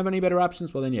you don't have any better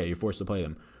options, well then yeah, you're forced to play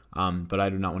them. But I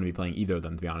do not want to be playing either of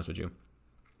them, to be honest with you.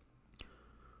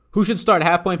 Who should start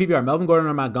half-point PPR, Melvin Gordon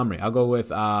or Montgomery? I'll go with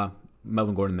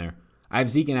Melvin Gordon there. I have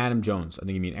Zeke and Adam Jones. I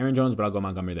think you mean Aaron Jones, but I'll go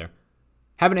Montgomery there.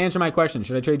 Haven't answered my question.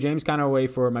 Should I trade James Conner away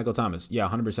for Michael Thomas? Yeah,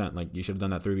 100%. Like, you should have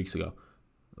done that 3 weeks ago.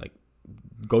 Like,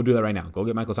 go do that right now. Go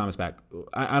get Michael Thomas back.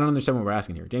 I don't understand what we're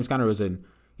asking here. James Conner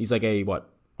he's like a,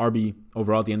 RB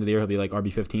overall at the end of the year. He'll be like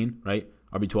RB 15, right?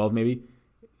 RB 12 maybe.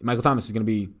 Michael Thomas is going to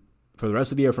be for the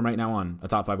rest of the year from right now on, a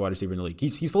top 5 wide receiver in the league.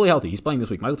 He's fully healthy. He's playing this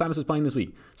week. Michael Thomas is playing this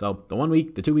week. So the 1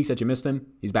 week, the 2 weeks that you missed him,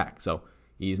 he's back. So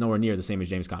he's nowhere near the same as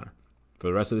James Conner. For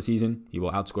the rest of the season, he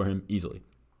will outscore him easily.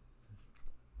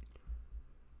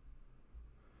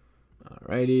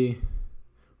 Alrighty.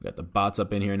 We got the bots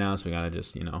up in here now, so we got to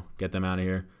just, get them out of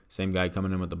here. Same guy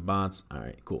coming in with the bots. All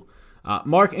right, cool.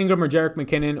 Mark Ingram or Jerick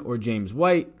McKinnon or James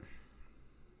White.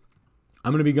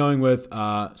 I'm going to be going with,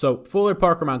 so Fuller,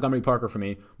 Parker, Montgomery, Parker for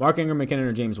me. Mark Ingram, McKinnon,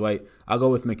 or James White. I'll go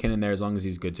with McKinnon there as long as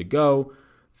he's good to go.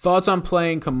 Thoughts on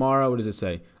playing Kamara? What does it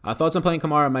say? Thoughts on playing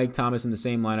Kamara, Mike Thomas in the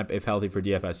same lineup if healthy for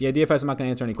DFS. Yeah, DFS, I'm not going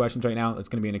to answer any questions right now. It's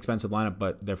going to be an expensive lineup,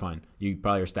 but they're fine. You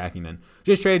probably are stacking then.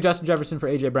 Just traded Justin Jefferson for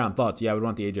A.J. Brown. Thoughts? Yeah, I would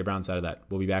want the A.J. Brown side of that.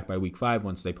 We'll be back by week 5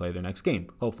 once they play their next game.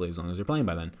 Hopefully, as long as they're playing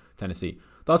by then. Tennessee.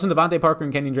 Thoughts on Devontae Parker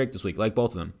and Kenyon Drake this week? Like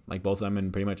both of them. Like both of them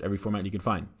in pretty much every format you can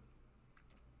find.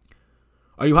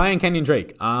 Are you high on Kenyon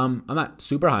Drake? I'm not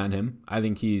super high on him. I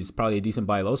think he's probably a decent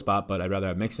buy low spot, but I'd rather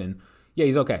have Mixon. Yeah,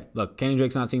 he's okay. Look, Kenyon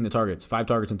Drake's not seeing the targets. 5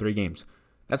 targets in 3 games.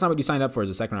 That's not what you signed up for as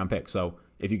a second-round pick. So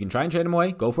if you can try and trade him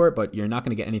away, go for it, but you're not going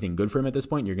to get anything good for him at this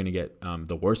point. You're going to get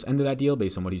the worst end of that deal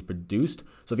based on what he's produced.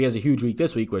 So if he has a huge week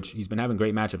this week, which he's been having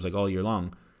great matchups like all year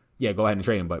long, yeah, go ahead and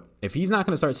trade him. But if he's not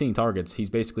going to start seeing targets, he's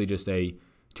basically just a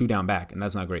 2-down back, and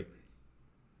that's not great.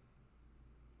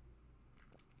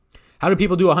 How do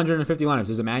people do 150 lineups?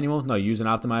 Is it manual? No, you use an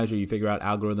optimizer. You figure out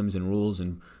algorithms and rules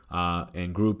and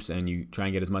groups, and you try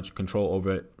and get as much control over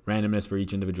it, randomness for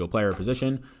each individual player or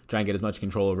position. Try and get as much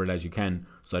control over it as you can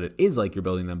so that it is like you're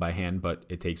building them by hand, but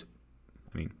it takes,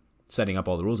 setting up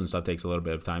all the rules and stuff takes a little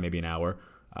bit of time, maybe an hour.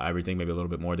 Everything maybe a little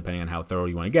bit more depending on how thorough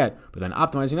you want to get. But then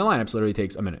optimizing the lineups literally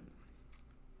takes a minute.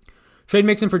 Trade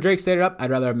Mixon for Drake, stayed up.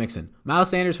 I'd rather have Mixon. Miles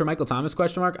Sanders for Michael Thomas, ?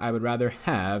 I would rather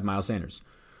have Miles Sanders.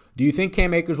 Do you think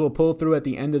Cam Akers will pull through at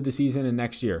the end of the season and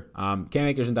next year? Cam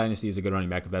Akers in Dynasty is a good running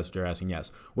back if that's what you're asking,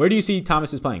 yes. Where do you see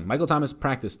Thomas is playing? Michael Thomas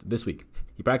practiced this week.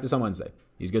 He practiced on Wednesday.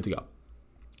 He's good to go.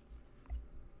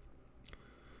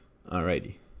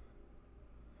 Alrighty.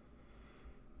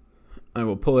 I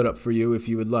will pull it up for you if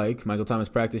you would like. Michael Thomas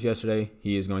practiced yesterday.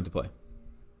 He is going to play.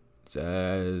 It's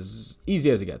as easy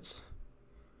as it gets.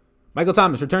 Michael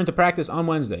Thomas returned to practice on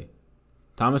Wednesday.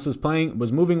 Thomas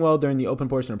was moving well during the open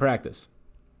portion of practice.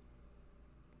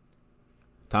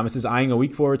 Thomas is eyeing a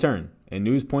Week 4 return, and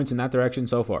news points in that direction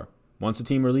so far. Once the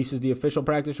team releases the official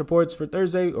practice reports for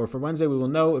Thursday or for Wednesday, we will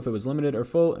know if it was limited or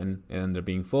full, and it ended up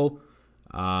being full.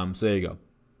 So there you go.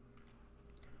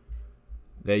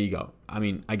 There you go.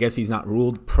 I guess he's not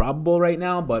ruled probable right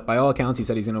now, but by all accounts, he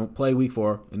said he's going to play Week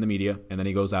 4 in the media, and then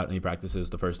he goes out and he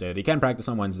practices the first day that he can practice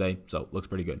on Wednesday, so looks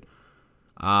pretty good.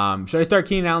 Should I start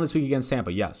Keenan Allen this week against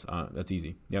Tampa? Yes, that's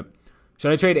easy. Yep.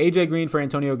 Should I trade A.J. Green for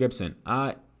Antonio Gibson?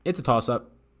 It's a toss-up.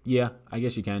 Yeah, I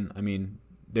guess you can.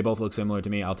 They both look similar to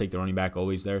me. I'll take the running back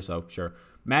always there, so sure.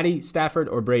 Matty, Stafford,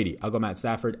 or Brady? I'll go Matt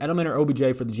Stafford. Edelman or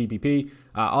OBJ for the GPP?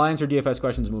 I'll answer DFS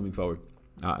questions moving forward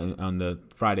on the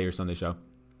Friday or Sunday show.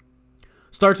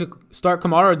 Start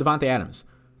Kamara or Devontae Adams?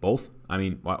 Both. Why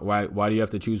do you have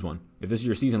to choose one? If this is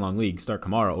your season-long league, start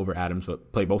Kamara over Adams,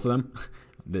 but play both of them.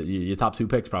 Your top 2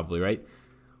 picks probably, right?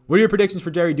 What are your predictions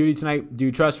for Jerry Jeudy tonight? Do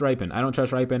you trust Ripon? I don't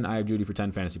trust Ripon. I have Jeudy for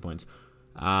 10 fantasy points.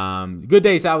 Good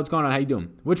day, Sal. What's going on? How you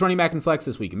doing? Which running back in flex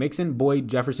this week? Mixon, Boyd,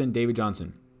 Jefferson, David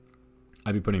Johnson.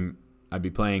 I'd be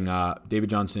playing David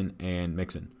Johnson and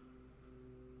Mixon.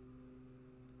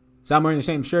 Sal, I'm wearing the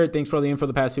same shirt. Thanks for all the info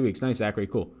the past few weeks. Nice, Zachary.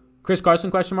 Cool. Chris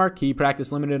Carson, ? He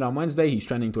practiced limited on Wednesday. He's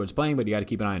trending towards playing, but you got to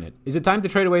keep an eye on it. Is it time to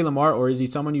trade away Lamar, or is he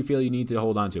someone you feel you need to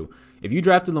hold on to? If you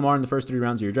drafted Lamar in the first 3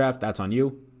 rounds of your draft, that's on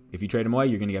you. If you trade him away,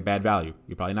 you're going to get bad value.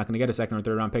 You're probably not going to get a second or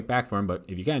third round pick back for him, but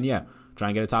if you can, yeah, try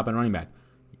and get a top end running back.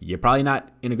 You're probably not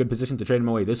in a good position to trade him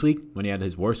away this week when he had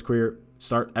his worst career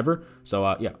start ever.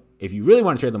 So, yeah, if you really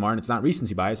want to trade Lamar and it's not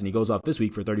recency bias and he goes off this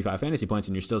week for 35 fantasy points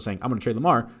and you're still saying, I'm going to trade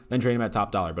Lamar, then trade him at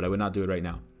top dollar, but I would not do it right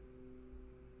now.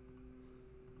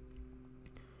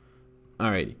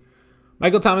 Alrighty.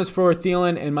 Michael Thomas for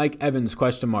Thielen and Mike Evans, ?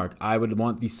 I would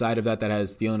want the side of that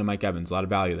has Thielen and Mike Evans. A lot of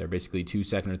value there, basically 2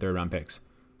 second or third round picks.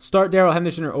 Start Darrell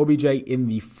Henderson or OBJ in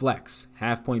the flex,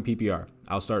 half-point PPR.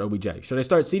 I'll start OBJ. Should I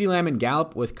start CeeDee Lamb and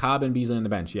Gallup with Cobb and Beasley on the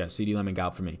bench? Yes, CeeDee Lamb and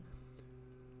Gallup for me.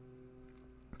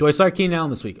 Do I start Keenan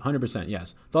Allen this week? 100%,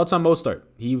 yes. Thoughts on Mostert?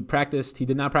 He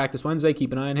did not practice Wednesday.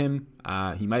 Keep an eye on him.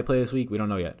 He might play this week. We don't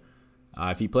know yet.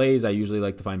 If he plays, I usually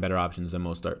like to find better options than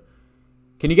Mostert.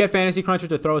 Can you get Fantasy Cruncher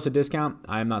to throw us a discount?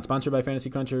 I am not sponsored by Fantasy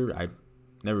Cruncher. I've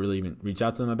never really even reached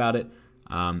out to them about it.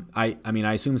 I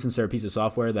assume since they're a piece of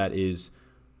software that is,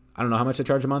 I don't know how much they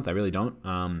charge a month. I really don't.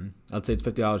 Let's say it's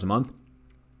 $50 a month.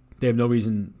 They have no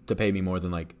reason to pay me more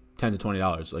than like $10 to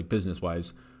 $20, like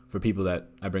business-wise, for people that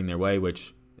I bring their way,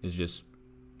 which is just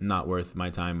not worth my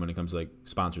time when it comes to like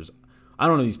sponsors. I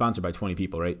don't want to be sponsored by 20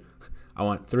 people, right? I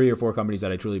want 3 or 4 companies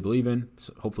that I truly believe in.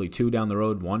 So hopefully 2 down the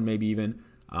road, 1 maybe even,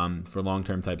 for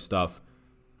long-term type stuff.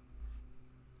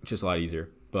 It's just a lot easier.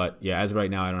 But yeah, as of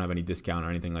right now, I don't have any discount or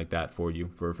anything like that for you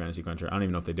for Fantasy Cruncher. I don't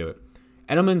even know if they do it.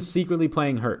 Edelman's secretly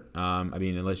playing hurt. I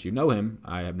mean, unless you know him,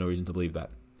 I have no reason to believe that.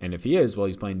 And if he is, well,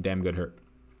 he's playing damn good hurt.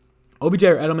 OBJ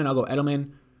or Edelman? I'll go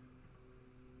Edelman.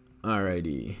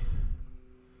 Alrighty.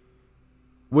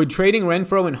 Would trading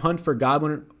Renfroe and Hunt for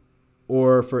Godwin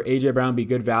or for A.J. Brown be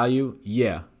good value?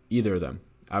 Yeah, either of them.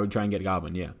 I would try and get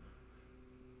Godwin, yeah.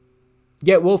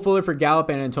 Get Will Fuller for Gallup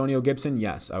and Antonio Gibson?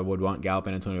 Yes, I would want Gallup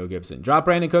and Antonio Gibson. Drop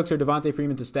Brandon Cooks or Devontae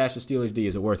Freeman to stash the Steelers D.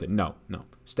 Is it worth it? No.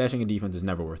 Stashing a defense is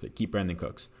never worth it. Keep Brandon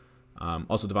Cooks.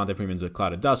 Also, Devontae Freeman's a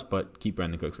cloud of dust, but keep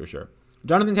Brandon Cooks for sure.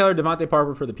 Jonathan Taylor, Devontae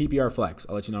Parker for the PPR flex.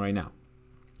 I'll let you know right now.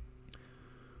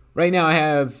 Right now, I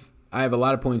have a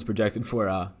lot of points projected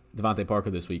for Devontae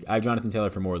Parker this week. I have Jonathan Taylor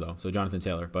for more, though, so Jonathan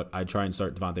Taylor. But I'd try and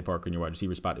start Devontae Parker in your wide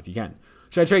receiver spot if you can.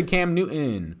 Should I trade Cam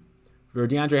Newton for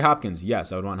DeAndre Hopkins?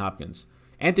 Yes, I would want Hopkins.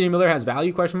 Anthony Miller has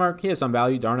value, question mark. He has some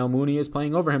value. Darnell Mooney is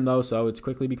playing over him, though, so it's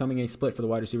quickly becoming a split for the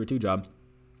wide receiver 2 job.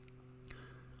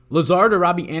 Lazard or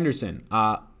Robbie Anderson?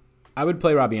 I would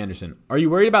play Robbie Anderson. Are you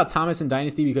worried about Thomas in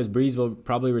Dynasty because Breeze will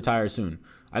probably retire soon?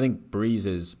 I think Breeze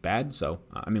is bad, so,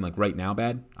 I mean, like, right now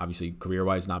bad. Obviously,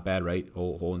 career-wise, not bad, right?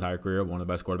 Whole entire career, one of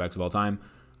the best quarterbacks of all time.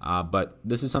 But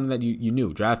this is something that you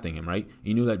knew, drafting him, right?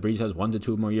 You knew that Breeze has 1 to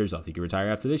 2 more years left. He could retire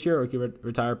after this year, or he could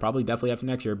retire probably definitely after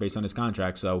next year based on his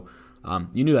contract. So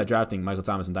you knew that drafting Michael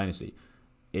Thomas in Dynasty.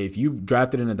 If you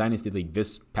drafted in a Dynasty league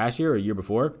this past year or year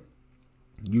before,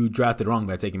 you drafted wrong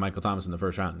by taking Michael Thomas in the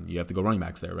first round. You have to go running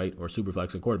backs there, right? Or super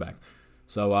flex at quarterback.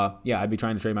 So, yeah, I'd be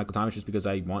trying to trade Michael Thomas just because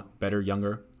I want better,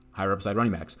 younger, higher upside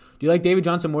running backs. Do you like David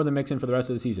Johnson more than Mixon for the rest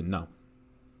of the season? No.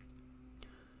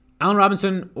 Allen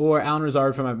Robinson or Allen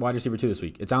Lazard for my wide receiver 2 this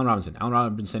week? It's Allen Robinson. Allen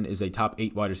Robinson is a top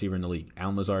 8 wide receiver in the league.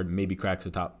 Allen Lazard maybe cracks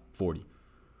the top 40.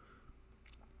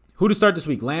 Who to start this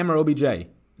week, Lamb or OBJ?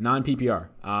 Non-PPR.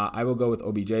 I will go with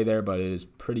OBJ there, but it is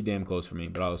pretty damn close for me.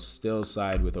 But I'll still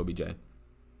side with OBJ.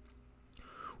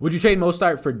 Would you trade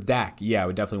Mostert for Dak? Yeah, I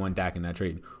would definitely want Dak in that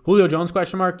trade. Julio Jones,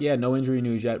 question mark? Yeah, no injury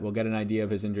news yet. We'll get an idea of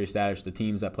his injury status. The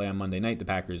teams that play on Monday night, the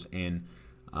Packers and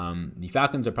the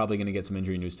Falcons, are probably going to get some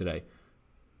injury news today.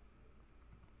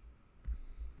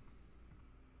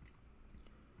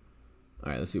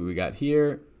 All right, let's see what we got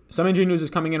here. Some injury news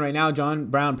is coming in right now. John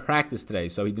Brown practiced today.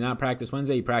 So he did not practice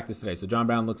Wednesday. He practiced today. So John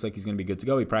Brown looks like he's going to be good to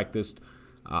go. He practiced.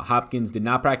 Hopkins did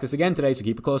not practice again today, so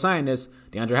keep a close eye on this.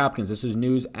 DeAndre Hopkins, this is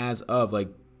news as of like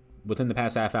within the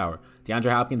past half hour.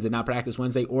 DeAndre Hopkins did not practice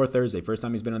Wednesday or Thursday. First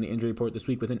time he's been on the injury report this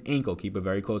week with an ankle. Keep a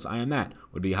very close eye on that.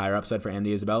 Would be higher upside for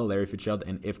Andy Isabella, Larry Fitzgerald,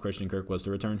 and if Christian Kirk was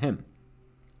to return him.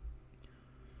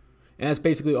 And that's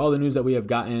basically all the news that we have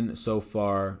gotten so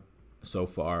far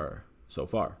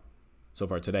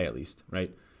today, at least,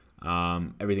 right?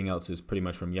 Everything else is pretty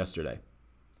much from yesterday.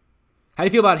 How do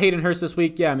you feel about Hayden Hurst this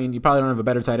week? Yeah, I mean, you probably don't have a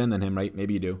better tight end than him, right?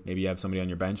 Maybe you do. Maybe you have somebody on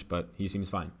your bench, but he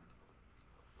seems fine.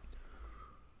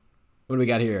 What do we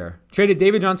got here? Traded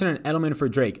David Johnson and Edelman for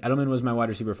Drake. Edelman was my wide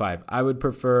receiver 5. I would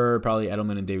prefer probably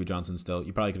Edelman and David Johnson still.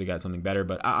 You probably could have got something better,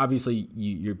 but obviously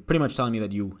you're pretty much telling me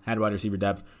that you had wide receiver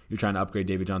depth. You're trying to upgrade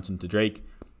David Johnson to Drake.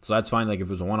 So that's fine. Like if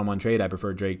it was a one-on-one trade, I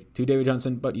prefer Drake to David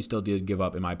Johnson, but you still did give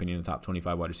up, in my opinion, a top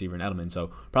 25 wide receiver in Edelman,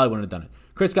 so probably wouldn't have done it.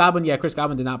 Chris Godwin, yeah, Chris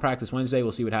Godwin did not practice Wednesday.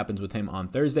 We'll see what happens with him on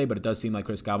Thursday, but it does seem like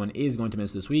Chris Godwin is going to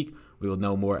miss this week. We will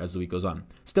know more as the week goes on.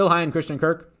 Still high on Christian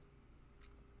Kirk?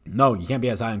 No, you can't be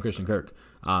as high on Christian Kirk.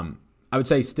 I would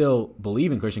say still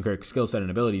believe in Christian Kirk's skill set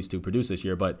and abilities to produce this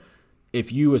year, but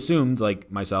if you assumed,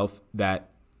 like myself,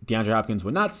 that DeAndre Hopkins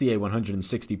would not see a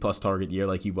 160-plus target year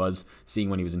like he was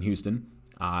seeing when he was in Houston,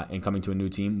 and coming to a new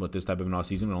team with this type of an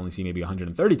offseason would only see maybe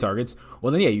 130 targets,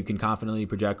 well then yeah, you can confidently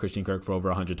project Christian Kirk for over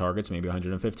 100 targets, maybe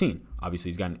 115. Obviously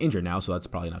he's gotten injured now, so that's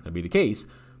probably not going to be the case,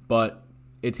 but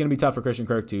it's going to be tough for Christian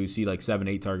Kirk to see like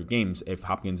 7-8 target games if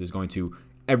Hopkins is going to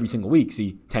every single week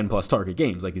see 10-plus target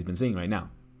games like he's been seeing right now.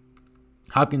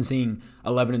 Hopkins seeing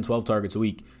 11 and 12 targets a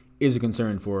week is a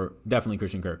concern for definitely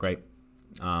Christian Kirk, right?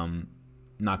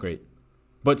 Not great.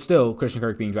 But still, Christian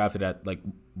Kirk being drafted at like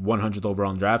 100th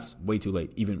overall in drafts, way too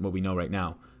late. Even what we know right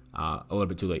now, a little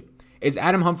bit too late. Is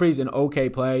Adam Humphries an okay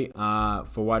play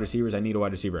for wide receivers? I need a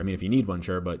wide receiver. I mean, if you need one,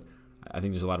 sure, but I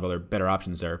think there's a lot of other better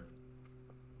options there.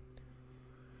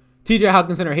 TJ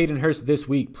Hawkinson or Hayden Hurst this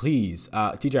week, please.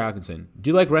 TJ Hawkinson. Do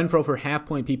you like Renfroe for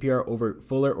half-point PPR over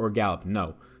Fuller or Gallup?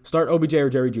 No. Start OBJ or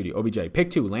Jerry Jeudy? OBJ. Pick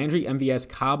 2, Landry, MVS,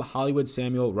 Cobb, Hollywood,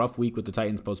 Samuel. Rough week with the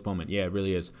Titans postponement. Yeah, it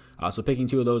really is. So picking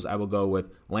 2 of those, I will go with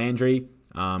Landry.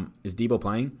 Is Debo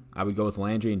playing? I would go with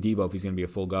Landry and Debo if he's going to be a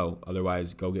full go.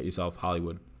 Otherwise, go get yourself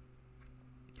Hollywood.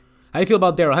 How do you feel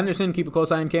about Darrell Henderson? Keep a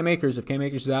close eye on Cam Akers. If Cam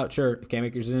Akers is out, sure. If Cam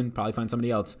Akers is in, probably find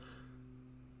somebody else.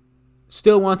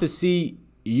 Still want to see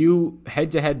you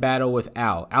head-to-head battle with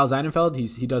Al. Al Zeidenfeld,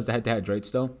 he does the head-to-head, right,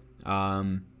 still?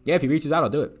 Yeah, if he reaches out, I'll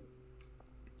do it.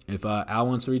 If Al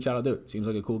wants to reach out, I'll do it. Seems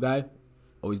like a cool guy.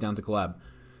 Always down to collab.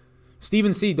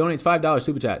 Steven C. donates $5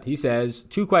 super chat. He says,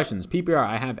 2 questions. PPR,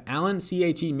 I have Allen,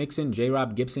 CHE, Mixon,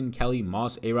 J-Rob, Gibson, Kelly,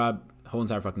 Moss, A-Rob, whole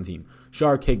entire fucking team.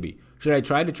 Shark, Higbee. Should I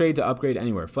try to trade to upgrade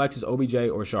anywhere? Flex is OBJ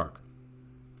or Shark?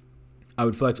 I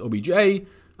would flex OBJ.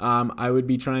 I would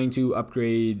be trying to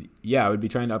upgrade. Yeah, I would be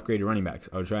trying to upgrade to running backs.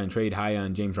 I would try and trade high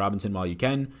on James Robinson while you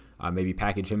can. Maybe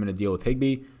package him in a deal with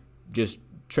Higbee. Just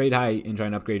trade high and try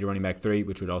and upgrade to running back 3,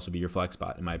 which would also be your flex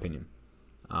spot, in my opinion.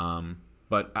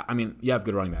 But, I mean, you have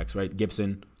good running backs, right?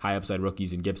 Gibson, high upside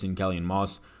rookies in Gibson, Kelly, and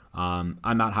Moss. I'm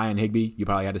not high on Higbee. You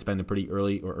probably had to spend a pretty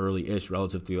early or early-ish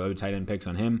relative to the other tight end picks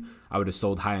on him. I would have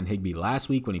sold high on Higbee last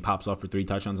week when he pops off for 3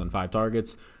 touchdowns on 5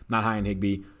 targets. Not high on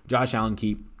Higbee. Josh Allen,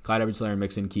 keep. Clyde Edwards-Helaire and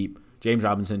Mixon, keep. James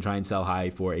Robinson, try and sell high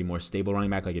for a more stable running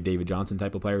back like a David Johnson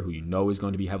type of player who you know is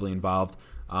going to be heavily involved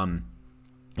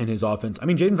in his offense. I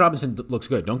mean, James Robinson looks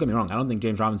good. Don't get me wrong. I don't think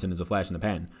James Robinson is a flash in the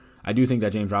pan. I do think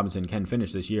that James Robinson can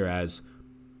finish this year as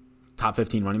top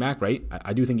 15 running back, right?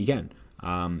 I do think he can.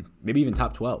 Maybe even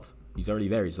top 12. He's already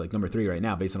there. He's like number 3 right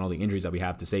now based on all the injuries that we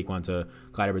have to Saquon, to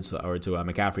Clyde Edwards, or to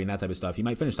McCaffrey and that type of stuff. He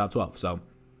might finish top 12. So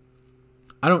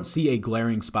I don't see a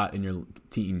glaring spot in your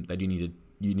team that you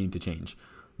need to change.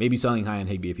 Maybe selling high on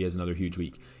Higbee if he has another huge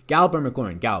week. Gallup or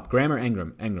McLaurin? Gallup. Graham or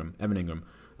Evan Ingram.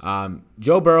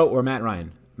 Joe Burrow or Matt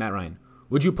Ryan? Matt Ryan.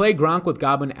 Would you play Gronk with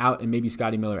Godwin out and maybe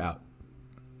Scotty Miller out?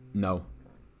 No.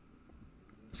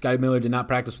 Scotty Miller did not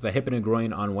practice with a hip and a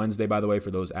groin on Wednesday, by the way,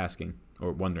 for those asking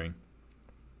or wondering.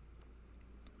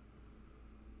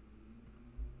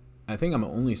 I think I'm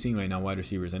only seeing right now wide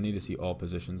receivers. I need to see all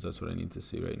positions. That's what I need to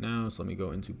see right now. So let me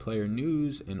go into player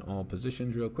news in all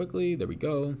positions real quickly. There we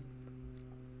go.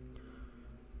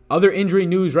 Other injury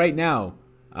news right now.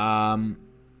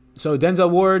 So Denzel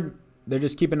Ward, they're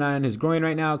just keeping an eye on his groin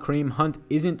right now. Kareem Hunt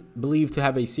isn't believed to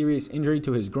have a serious injury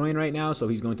to his groin right now, so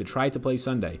he's going to try to play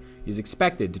Sunday. He's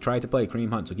expected to try to play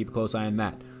Kareem Hunt, so keep a close eye on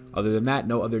that. Other than that,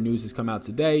 no other news has come out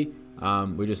today.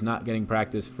 We're just not getting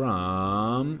practice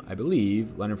from, I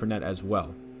believe, Leonard Fournette as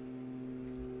well.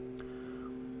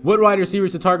 What wide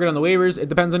receivers to target on the waivers? It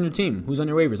depends on your team. Who's on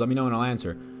your waivers? Let me know and I'll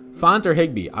answer. Font or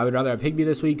Higbee? I would rather have Higbee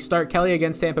this week. Start Kelly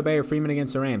against Tampa Bay or Freeman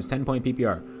against the Rams. 10-point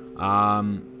PPR.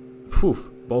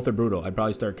 Both are brutal. I'd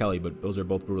probably start Kelly, but those are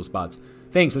both brutal spots.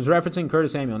 Thanks. Was referencing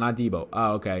Curtis Samuel, not Debo.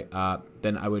 Oh, okay.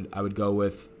 Then I would go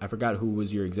with, I forgot who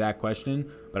was your exact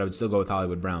question, but I would still go with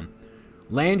Hollywood Brown.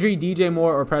 Landry, DJ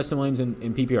Moore, or Preston Williams in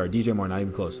PPR? DJ Moore, not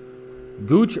even close.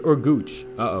 Gooch or Gooch?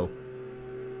 Uh-oh.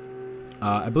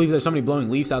 I believe there's somebody blowing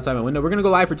leaves outside my window. We're going to go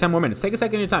live for 10 more minutes. Take a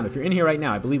second of your time. If you're in here right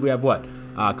now, I believe we have what?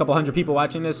 A couple hundred people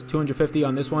watching this, 250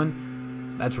 on this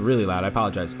one. That's really loud. I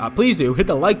apologize. Please do hit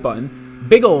the like button.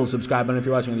 Big old subscribe button if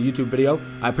you're watching on the YouTube video.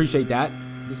 I appreciate that.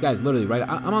 This guy's literally right.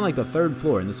 I'm on like the 3rd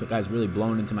floor, and this guy's really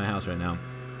blown into my house right now.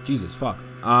 Jesus, fuck.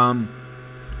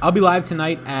 I'll be live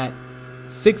tonight at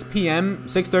 6 p.m.,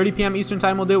 6:30 p.m. Eastern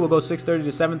time we'll do. We'll go 6:30 to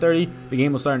 7:30. The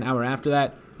game will start an hour after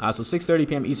that. So 6:30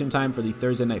 p.m. Eastern time for the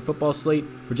Thursday night football slate.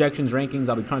 Projections, rankings,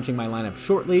 I'll be crunching my lineup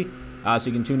shortly, so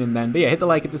you can tune in then. But yeah, hit the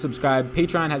like, hit the subscribe.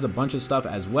 Patreon has a bunch of stuff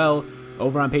as well.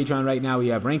 Over on Patreon right now, we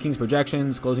have rankings,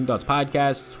 projections, closing thoughts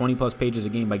podcast, 20-plus pages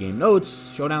of game-by-game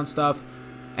notes, showdown stuff,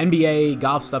 NBA,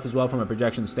 golf stuff as well from a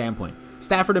projection standpoint.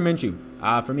 Stafford or Minshew?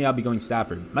 For me, I'll be going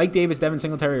Stafford. Mike Davis, Devin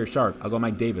Singletary, or Shark? I'll go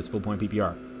Mike Davis, full-point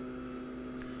PPR.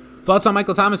 Thoughts on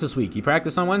Michael Thomas this week? He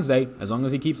practiced on Wednesday. As long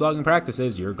as he keeps logging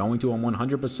practices, you're going to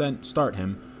 100% start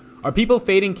him. Are people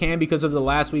fading Cam because of the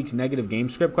last week's negative game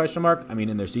script, question mark? I mean,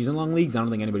 in their season-long leagues, I don't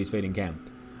think anybody's fading Cam.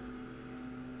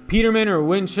 Peterman or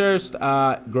Winchurst?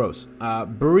 Gross.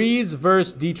 Breeze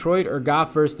versus Detroit or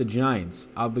Goff versus the Giants?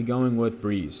 I'll be going with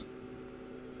Breeze.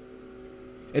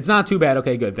 It's not too bad.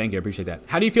 Okay, good. Thank you. I appreciate that.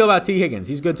 How do you feel about T. Higgins?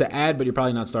 He's good to add, but you're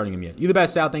probably not starting him yet. You the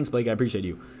best, Sal. Thanks, Blake. I appreciate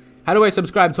you. How do I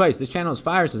subscribe twice? This channel is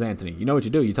fire, says Anthony. You know what you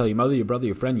do. You tell your mother, your brother,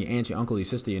 your friend, your aunt, your uncle, your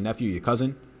sister, your nephew, your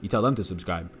cousin. You tell them to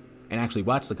subscribe and actually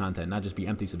watch the content, not just be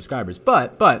empty subscribers.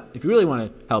 But if you really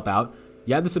want to help out,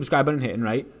 you have the subscribe button hidden,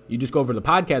 right? You just go over to the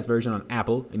podcast version on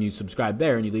Apple and you subscribe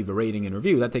there and you leave a rating and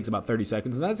review. That takes about 30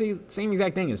 seconds. And that's the same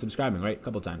exact thing as subscribing, right? A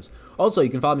couple times. Also, you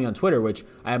can follow me on Twitter, which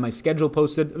I have my schedule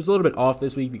posted. It was a little bit off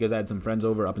this week because I had some friends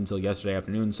over up until yesterday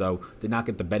afternoon. So did not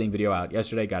get the betting video out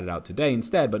yesterday. Got it out today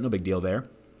instead, but no big deal there.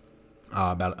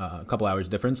 About a couple hours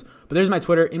difference. But there's my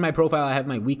Twitter. In my profile, I have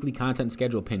my weekly content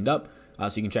schedule pinned up.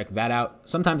 So you can check that out.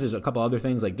 Sometimes there's a couple other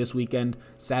things like this weekend.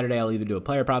 Saturday, I'll either do a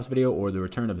player props video or the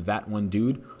return of that one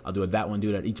dude. I'll do a that one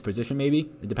dude at each position maybe.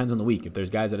 It depends on the week. If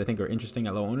there's guys that I think are interesting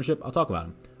at low ownership, I'll talk about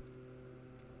them.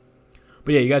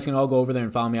 But yeah, you guys can all go over there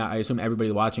and follow me. I assume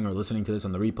everybody watching or listening to this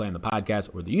on the replay on the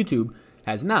podcast or the YouTube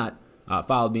has not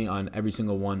followed me on every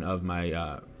single one of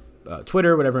my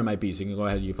Twitter, whatever it might be. So you can go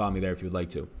ahead and you follow me there if you would like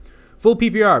to. Full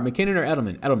PPR, McKinnon or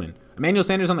Edelman? Edelman. Emmanuel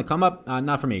Sanders on the come-up?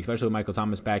 Not for me, especially with Michael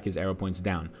Thomas back, his arrow points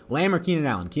down. Lamb or Keenan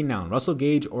Allen? Keenan Allen. Russell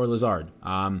Gage or Lazard?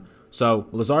 So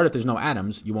Lazard, if there's no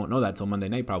Adams, you won't know that till Monday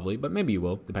night probably, but maybe you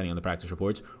will, depending on the practice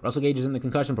reports. Russell Gage is in the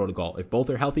concussion protocol. If both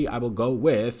are healthy, I will go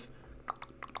with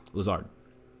Lazard.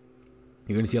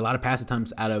 You're going to see a lot of pass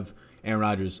attempts out of Aaron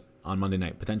Rodgers on Monday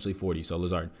night, potentially 40, so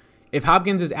Lazard. If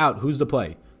Hopkins is out, who's the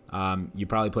play? You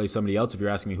probably play somebody else. If you're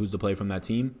asking me who's the play from that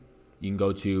team, you can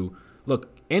go to...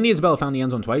 Look, Andy Isabella found the end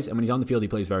zone twice, and when he's on the field, he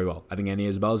plays very well. I think Andy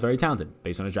Isabella is very talented,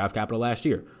 based on his draft capital last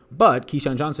year. But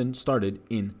Keyshawn Johnson started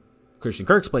in Christian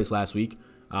Kirk's place last week.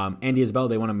 Andy Isabella,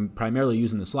 they want to primarily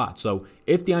use in the slot. So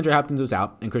if DeAndre Hopkins was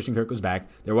out and Christian Kirk was back,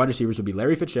 their wide receivers would be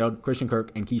Larry Fitzgerald, Christian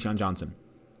Kirk, and Keyshawn Johnson.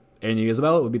 Andy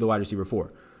Isabella would be the wide receiver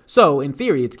 4. So in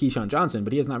theory, it's Keyshawn Johnson,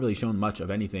 but he has not really shown much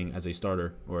of anything as a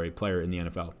starter or a player in the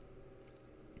NFL.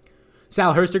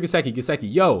 Sal, Hurst or Gesicki?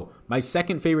 Gesicki. Yo, my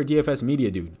second favorite DFS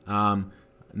media dude.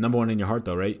 Number one in your heart,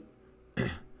 though, right?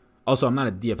 Also, I'm not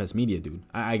a DFS media dude.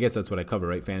 I guess that's what I cover,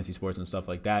 right? Fantasy sports and stuff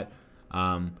like that.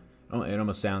 It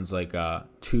almost sounds like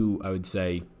too, I would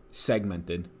say,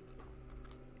 segmented.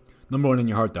 Number one in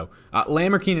your heart, though.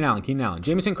 Lamb or Keenan Allen? Keenan Allen.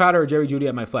 Jamison Crowder or Jerry Jeudy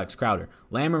at my flex? Crowder.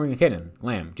 Lamb or McKinnon?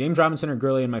 Lamb. James Robinson or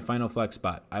Gurley in my final flex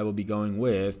spot? I will be going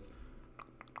with...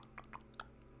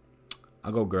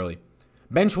 I'll go Gurley.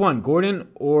 Bench one, Gordon,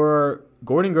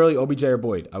 Gurley, OBJ, or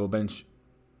Boyd. I will bench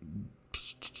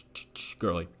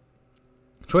Gurley.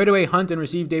 Trade away Hunt and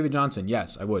receive David Johnson.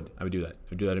 Yes, I would. I would do that. I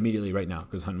would do that immediately right now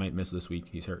because Hunt might miss this week.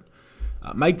 He's hurt.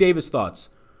 Mike Davis, thoughts?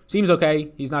 Seems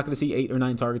okay. He's not going to see 8 or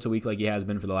 9 targets a week like he has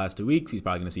been for the last 2 weeks. He's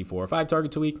probably going to see 4 or 5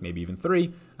 targets a week, maybe even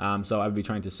 3. So I would be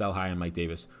trying to sell high on Mike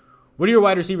Davis. What are your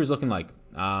wide receivers looking like?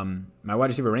 My wide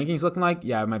receiver rankings looking like?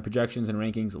 Yeah, I have my projections and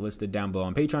rankings listed down below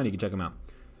on Patreon. You can check them out.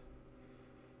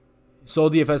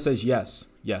 Soul DFS says yes.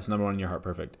 Yes, number one in your heart.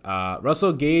 Perfect.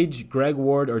 Russell Gage, Greg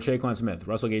Ward, or Traquan Smith?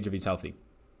 Russell Gage if he's healthy.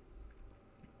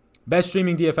 Best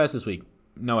streaming DFS this week?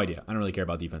 No idea. I don't really care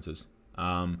about defenses.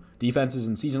 Defenses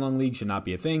in season-long leagues should not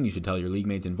be a thing. You should tell your league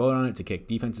mates and vote on it to kick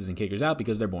defenses and kickers out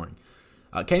because they're boring.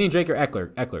 Kenyon Drake or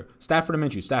Eckler? Stafford or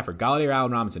Minshew? Stafford. Galladay or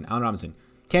Allen Robinson? Allen Robinson.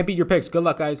 Can't beat your picks. Good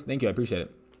luck, guys. Thank you. I appreciate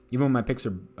it. Even when my picks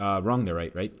are wrong, they're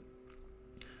right?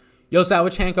 Yo, Sal,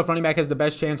 which handcuff running back has the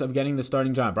best chance of getting the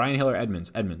starting job? Brian Hill or Edmonds?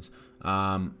 Edmonds.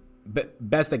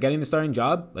 Best at getting the starting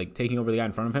job, like taking over the guy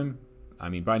in front of him. I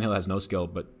mean, Brian Hill has no skill,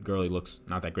 but Gurley looks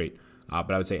not that great. But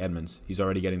I would say Edmonds. He's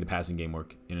already getting the passing game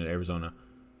work in Arizona.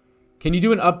 Can you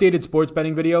do an updated sports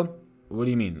betting video? What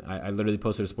do you mean? I literally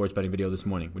posted a sports betting video this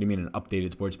morning. What do you mean an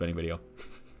updated sports betting video?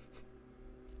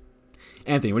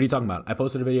 Anthony, what are you talking about? I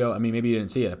posted a video. I mean, maybe you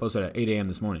didn't see it. I posted it at 8 a.m.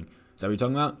 this morning. Is that what you're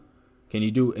talking about? Can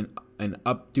you do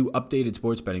updated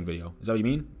sports betting video? Is that what you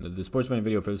mean? The sports betting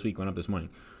video for this week went up this morning.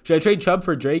 Should I trade Chubb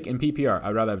for Drake and PPR?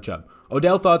 I'd rather have Chubb.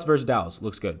 Odell thoughts versus Dallas.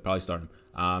 Looks good. Probably start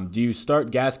him. Do you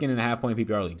start Gaskin in a half-point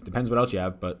PPR leagues? Depends what else you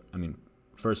have, but, I mean,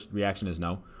 first reaction is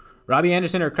no. Robbie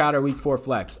Anderson or Crowder week 4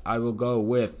 flex? I will go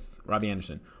with Robbie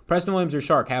Anderson. Preston Williams or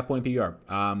Shark, half-point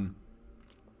PPR?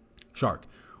 Shark.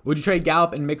 Would you trade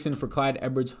Gallup and Mixon for Clyde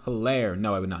Edwards-Helaire?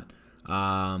 No, I would not.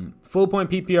 Full-point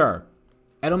PPR?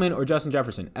 Edelman or Justin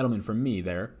Jefferson? Edelman for me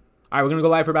there. All right, we're going to go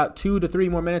live for about 2 to 3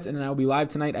 more minutes, and then I'll be live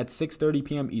tonight at 6:30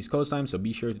 p.m. East Coast time, so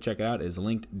be sure to check it out. It is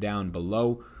linked down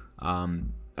below.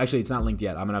 Actually, it's not linked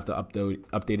yet. I'm going to have to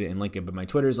update it and link it, but my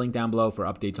Twitter is linked down below for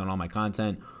updates on all my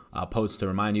content, posts to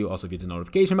remind you. Also, if you hit the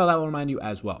notification bell, that will remind you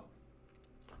as well.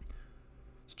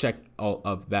 Let's check all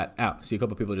of that out. See a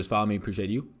couple people just follow me. Appreciate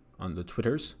you on the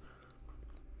Twitters.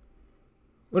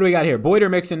 What do we got here? Boyd or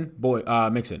Mixon?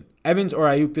 Mixon. Evans or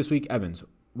Ayuk this week? Evans.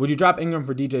 Would you drop Ingram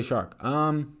for DJ Shark?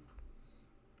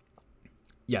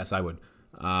 Yes, I would.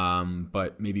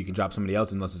 But maybe you can drop somebody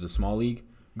else unless it's a small league.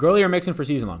 Gurley or Mixon for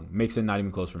season long? Mixon, not even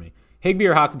close for me. Higbee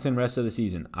or Hawkinson rest of the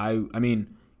season? I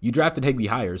mean, You drafted Higbee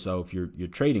higher, so if you're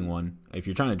trading one, if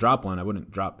you're trying to drop one, I wouldn't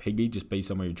drop Higbee just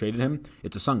based on where you traded him.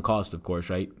 It's a sunk cost, of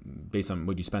course, right? Based on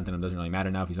what you spent on him, doesn't really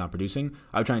matter now if he's not producing.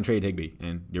 I would try and trade Higbee,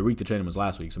 and your week to trade him was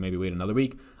last week, so maybe wait another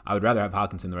week. I would rather have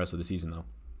Hockenson the rest of the season, though.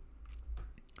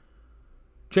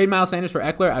 Trade Miles Sanders for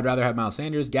Eckler. I'd rather have Miles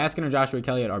Sanders. Gaskin or Joshua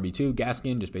Kelly at RB2.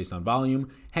 Gaskin, just based on volume.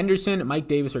 Henderson, Mike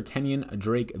Davis, or Kenyon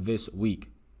Drake this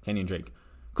week. Kenyon Drake.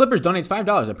 Clippers donates $5.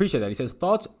 I appreciate that. He says,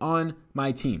 thoughts on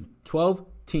my team.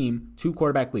 12-team,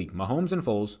 2-quarterback league. Mahomes and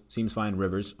Foles. Seems fine.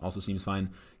 Rivers also seems fine.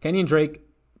 Kenyon Drake,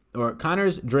 or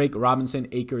Connors, Drake, Robinson,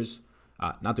 Akers.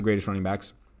 Not the greatest running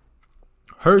backs.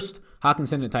 Hurst,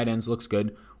 Hockenson at tight ends. Looks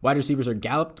good. Wide receivers are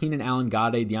Gallup, Keenan Allen,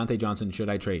 Goddard, Deontay Johnson. Should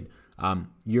I trade?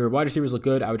 Your wide receivers look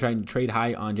good. I would try and trade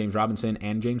high on James Robinson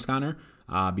and James Conner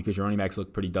because your running backs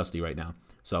look pretty dusty right now.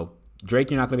 So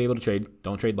Drake, you're not going to be able to trade.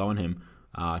 Don't trade low on him.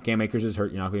 Cam Akers is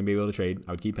hurt. You're not going to be able to trade.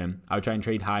 I would keep him. I would try and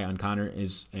trade high on Connor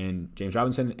and James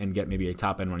Robinson and get maybe a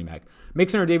top-end running back.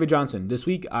 Mixon or David Johnson? This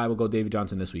week, I will go David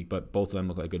Johnson this week, but both of them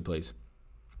look like good plays.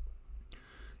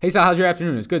 Hey, Sal, how's your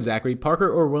afternoon? It's good, Zachary.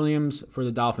 Parker or Williams for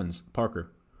the Dolphins?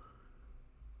 Parker.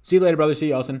 See you later, brother. See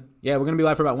you, Austin. Yeah, we're going to be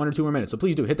live for about 1 or 2 more minutes, so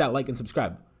please do hit that like and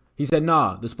subscribe. He said,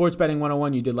 nah, the Sports Betting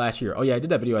 101 you did last year. Oh, yeah, I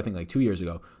did that video, I think, like 2 years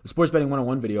ago. The Sports Betting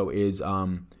 101 video is...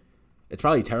 it's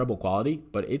probably terrible quality,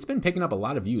 but it's been picking up a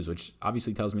lot of views, which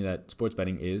obviously tells me that sports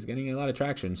betting is getting a lot of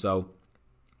traction. So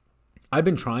I've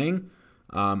been trying.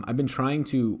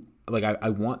 To, like, I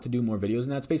want to do more videos in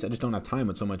that space. I just don't have time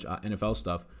with so much NFL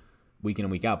stuff week in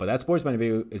and week out. But that sports betting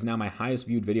video is now my highest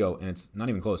viewed video, and it's not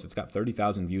even close. It's got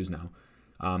 30,000 views now.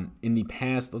 In the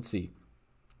past, let's see.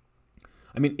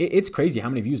 I mean, it's crazy how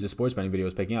many views this sports betting video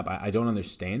is picking up. I don't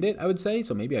understand it, I would say.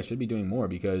 So maybe I should be doing more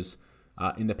because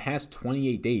in the past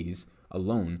 28 days,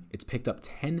 alone, it's picked up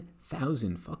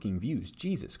 10,000 fucking views.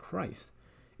 Jesus Christ.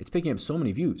 It's picking up so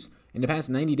many views. In the past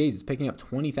 90 days, it's picking up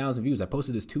 20,000 views. I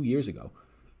posted this 2 years ago.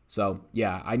 So,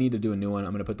 yeah, I need to do a new one.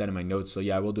 I'm going to put that in my notes. So,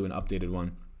 yeah, I will do an updated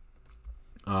one.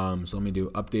 So, let me do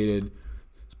updated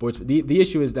sports. The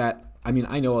issue is that, I mean,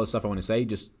 I know all the stuff I want to say.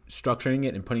 Just structuring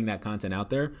it and putting that content out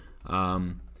there,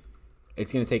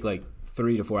 it's going to take like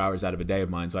 3 to 4 hours out of a day of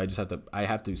mine. So, I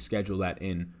have to schedule that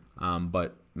in.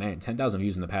 But man, 10,000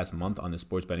 views in the past month on the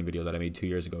sports betting video that I made 2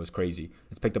 years ago is crazy.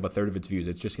 It's picked up a third of its views.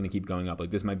 It's just going to keep going up.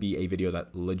 Like, this might be a video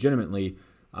that legitimately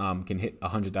can hit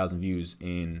 100,000 views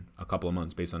in a couple of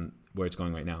months based on where it's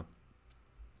going right now.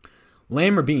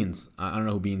 Lamb or Beans? I don't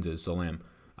know who Beans is, so Lamb.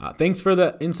 Thanks for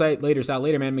the insight later, Sal.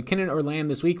 Later, man. McKinnon or Lamb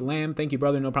this week? Lamb, thank you,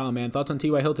 brother. No problem, man. Thoughts on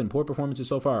T.Y. Hilton? Poor performances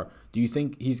so far. Do you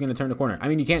think he's going to turn the corner? I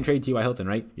mean, you can't trade T.Y. Hilton,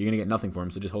 right? You're going to get nothing for him,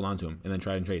 so just hold on to him and then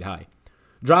try and trade high.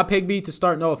 Drop Higbee to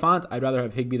start Noah Fant. I'd rather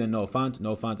have Higbee than Noah Fant.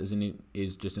 Noah Fant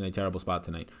is just in a terrible spot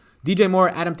tonight. DJ Moore,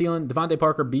 Adam Thielen, Devontae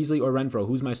Parker, Beasley, or Renfrow.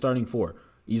 Who's my starting 4?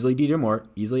 Easily DJ Moore,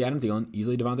 easily Adam Thielen,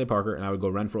 easily Devontae Parker, and I would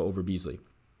go Renfrow over Beasley.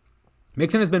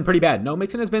 Mixon has been pretty bad. No,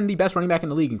 Mixon has been the best running back in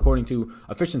the league according to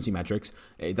efficiency metrics.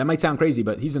 That might sound crazy,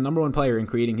 but he's the number 1 player in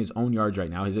creating his own yards right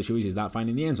now. His issue is he's not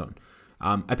finding the end zone.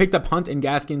 I picked up Hunt and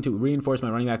Gaskin to reinforce my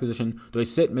running back position. Do I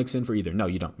sit Mixon for either? No,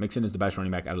 you don't. Mixon is the best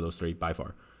running back out of those 3 by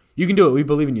far. You can do it. We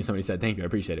believe in you, somebody said. Thank you. I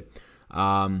appreciate it.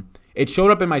 It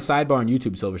showed up in my sidebar on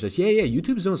YouTube. Silver says, yeah,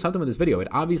 YouTube's doing something with this video. It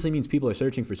obviously means people are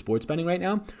searching for sports betting right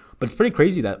now, but it's pretty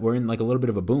crazy that we're in like a little bit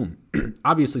of a boom.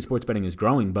 Obviously, sports betting is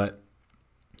growing, but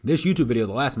this YouTube video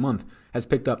the last month has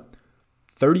picked up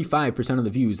 35% of the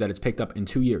views that it's picked up in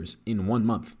 2 years in 1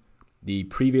 month. The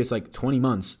previous like 20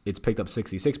 months, it's picked up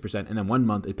 66%, and then 1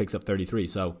 month it picks up 33%.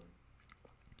 So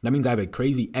that means I have a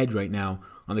crazy edge right now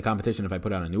on the competition if I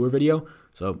put out a newer video.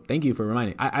 So thank you for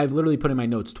reminding. I've literally put in my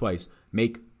notes twice,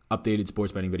 make updated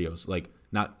sports betting videos. Like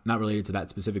not related to that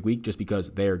specific week, just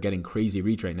because they're getting crazy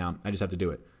reach right now. I just have to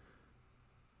do it.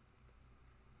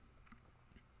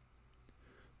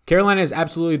 Carolina is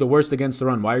absolutely the worst against the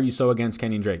run. Why are you so against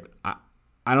Kenyon Drake?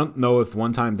 I don't know if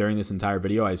one time during this entire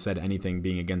video I said anything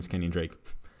being against Kenyon Drake.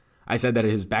 I said that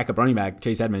his backup running back,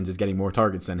 Chase Edmonds, is getting more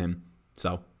targets than him.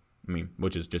 So, I mean,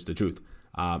 which is just the truth.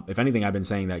 If anything, I've been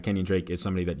saying that Kenyon Drake is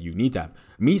somebody that you need to have.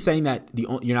 Me saying that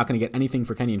you're not going to get anything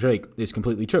for Kenyon Drake is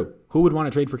completely true. Who would want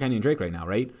to trade for Kenyon Drake right now,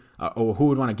 right? Or who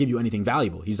would want to give you anything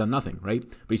valuable? He's done nothing, right?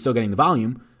 But he's still getting the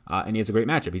volume, and he has a great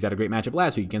matchup. He's had a great matchup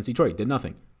last week against Detroit, did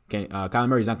nothing. Kyler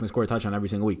Murray's not going to score a touchdown every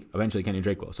single week. Eventually, Kenyon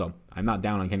Drake will. So I'm not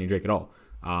down on Kenyon Drake at all.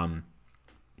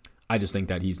 I just think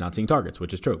that he's not seeing targets,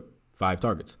 which is true. 5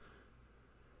 targets.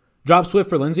 Drop Swift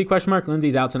for Lindsey, ?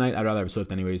 Lindsey's out tonight. I'd rather have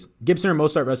Swift anyways. Gibson or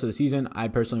Mostert rest of the season.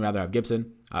 I'd personally rather have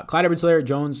Gibson. Clyde Edwards-Helaire,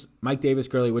 Jones, Mike Davis,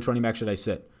 Gurley. Which running back should I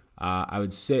sit? I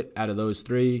would sit out of those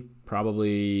 3,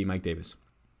 probably Mike Davis.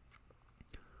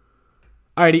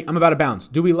 Alrighty, I'm about to bounce.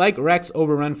 Do we like Rex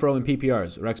over Renfroe in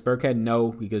PPRs? Rex Burkhead,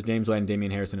 no, because James White and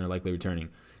Damian Harrison are likely returning.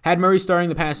 Had Murray starting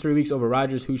the past 3 weeks over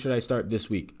Rodgers. Who should I start this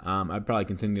week? I'd probably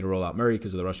continue to roll out Murray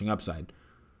because of the rushing upside.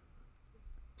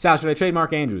 Sal, should I trade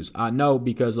Mark Andrews? No,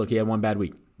 because, look, he had one bad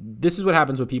week. This is what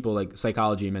happens with people, like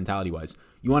psychology and mentality-wise.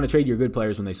 You want to trade your good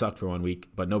players when they suck for 1 week,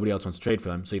 but nobody else wants to trade for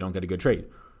them, so you don't get a good trade.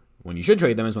 When you should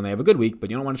trade them is when they have a good week, but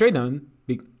you don't want to trade them.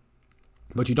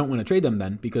 But you don't want to trade them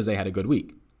then because they had a good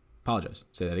week. Apologize.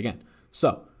 Say that again.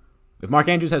 So, if Mark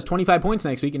Andrews has 25 points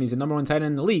next week and he's the number one tight end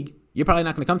in the league, you're probably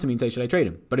not going to come to me and say, should I trade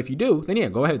him? But if you do, then yeah,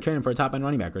 go ahead and trade him for a top-end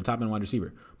running back or a top-end wide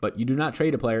receiver. But you do not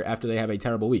trade a player after they have a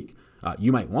terrible week.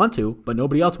 You might want to, but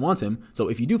nobody else wants him. So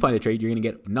if you do find a trade, you're going to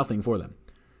get nothing for them.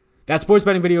 That sports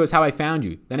betting video is how I found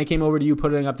you. Then I came over to you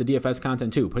putting up the DFS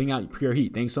content too, putting out Pure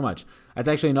Heat. Thanks so much. That's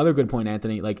actually another good point,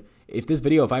 Anthony. Like, if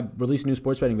I release a new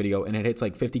sports betting video and it hits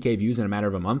like 50K views in a matter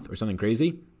of a month or something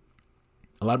crazy,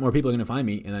 a lot more people are going to find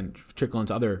me and then trickle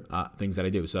into other things that I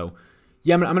do. So,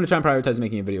 yeah, I'm going to try and prioritize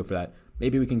making a video for that.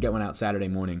 Maybe we can get one out Saturday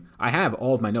morning. I have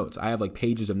all of my notes. I have like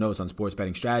pages of notes on sports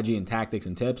betting strategy and tactics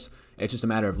and tips. It's just a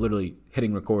matter of literally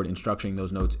hitting record and structuring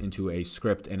those notes into a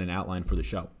script and an outline for the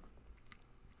show.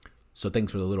 So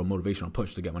thanks for the little motivational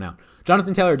push to get one out.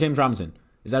 Jonathan Taylor or James Robinson?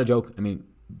 Is that a joke? I mean,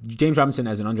 James Robinson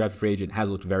as an undrafted free agent has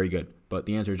looked very good, but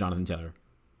the answer is Jonathan Taylor.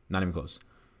 Not even close.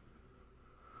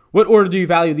 What order do you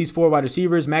value these 4 wide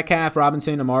receivers? Metcalf,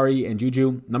 Robinson, Amari, and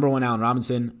Juju. Number 1, Allen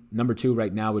Robinson. Number 2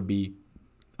 right now would be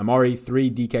Amari.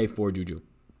 3, DK. 4, Juju.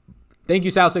 Thank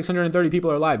you, Sal. 630 people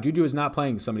are live. Juju is not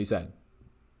playing, somebody said.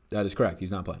 That is correct.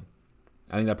 He's not playing.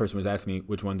 I think that person was asking me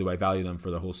which one do I value them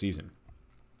for the whole season.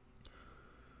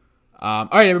 All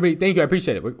right, everybody. Thank you. I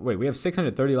appreciate it. Wait, we have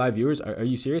 630 live viewers. Are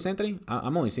you serious, Anthony?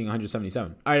 I'm only seeing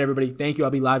 177. All right, everybody. Thank you.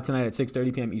 I'll be live tonight at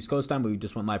 6:30 p.m. East Coast time. We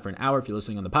just went live for an hour. If you're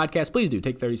listening on the podcast, please do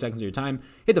take 30 seconds of your time.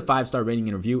 Hit the 5-star rating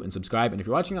and review and subscribe. And if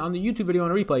you're watching on the YouTube video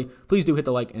on a replay, please do hit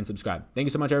the like and subscribe. Thank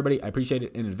you so much, everybody. I appreciate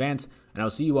it in advance. And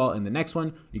I'll see you all in the next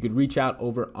one. You could reach out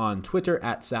over on Twitter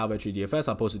at SalVetriDFS.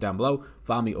 I'll post it down below.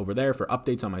 Follow me over there for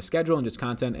updates on my schedule and just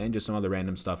content and just some other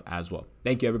random stuff as well.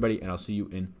 Thank you, everybody. And I'll see you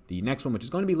in the next one, which is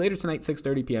going to be later tonight,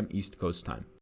 6:30 p.m. East Coast time.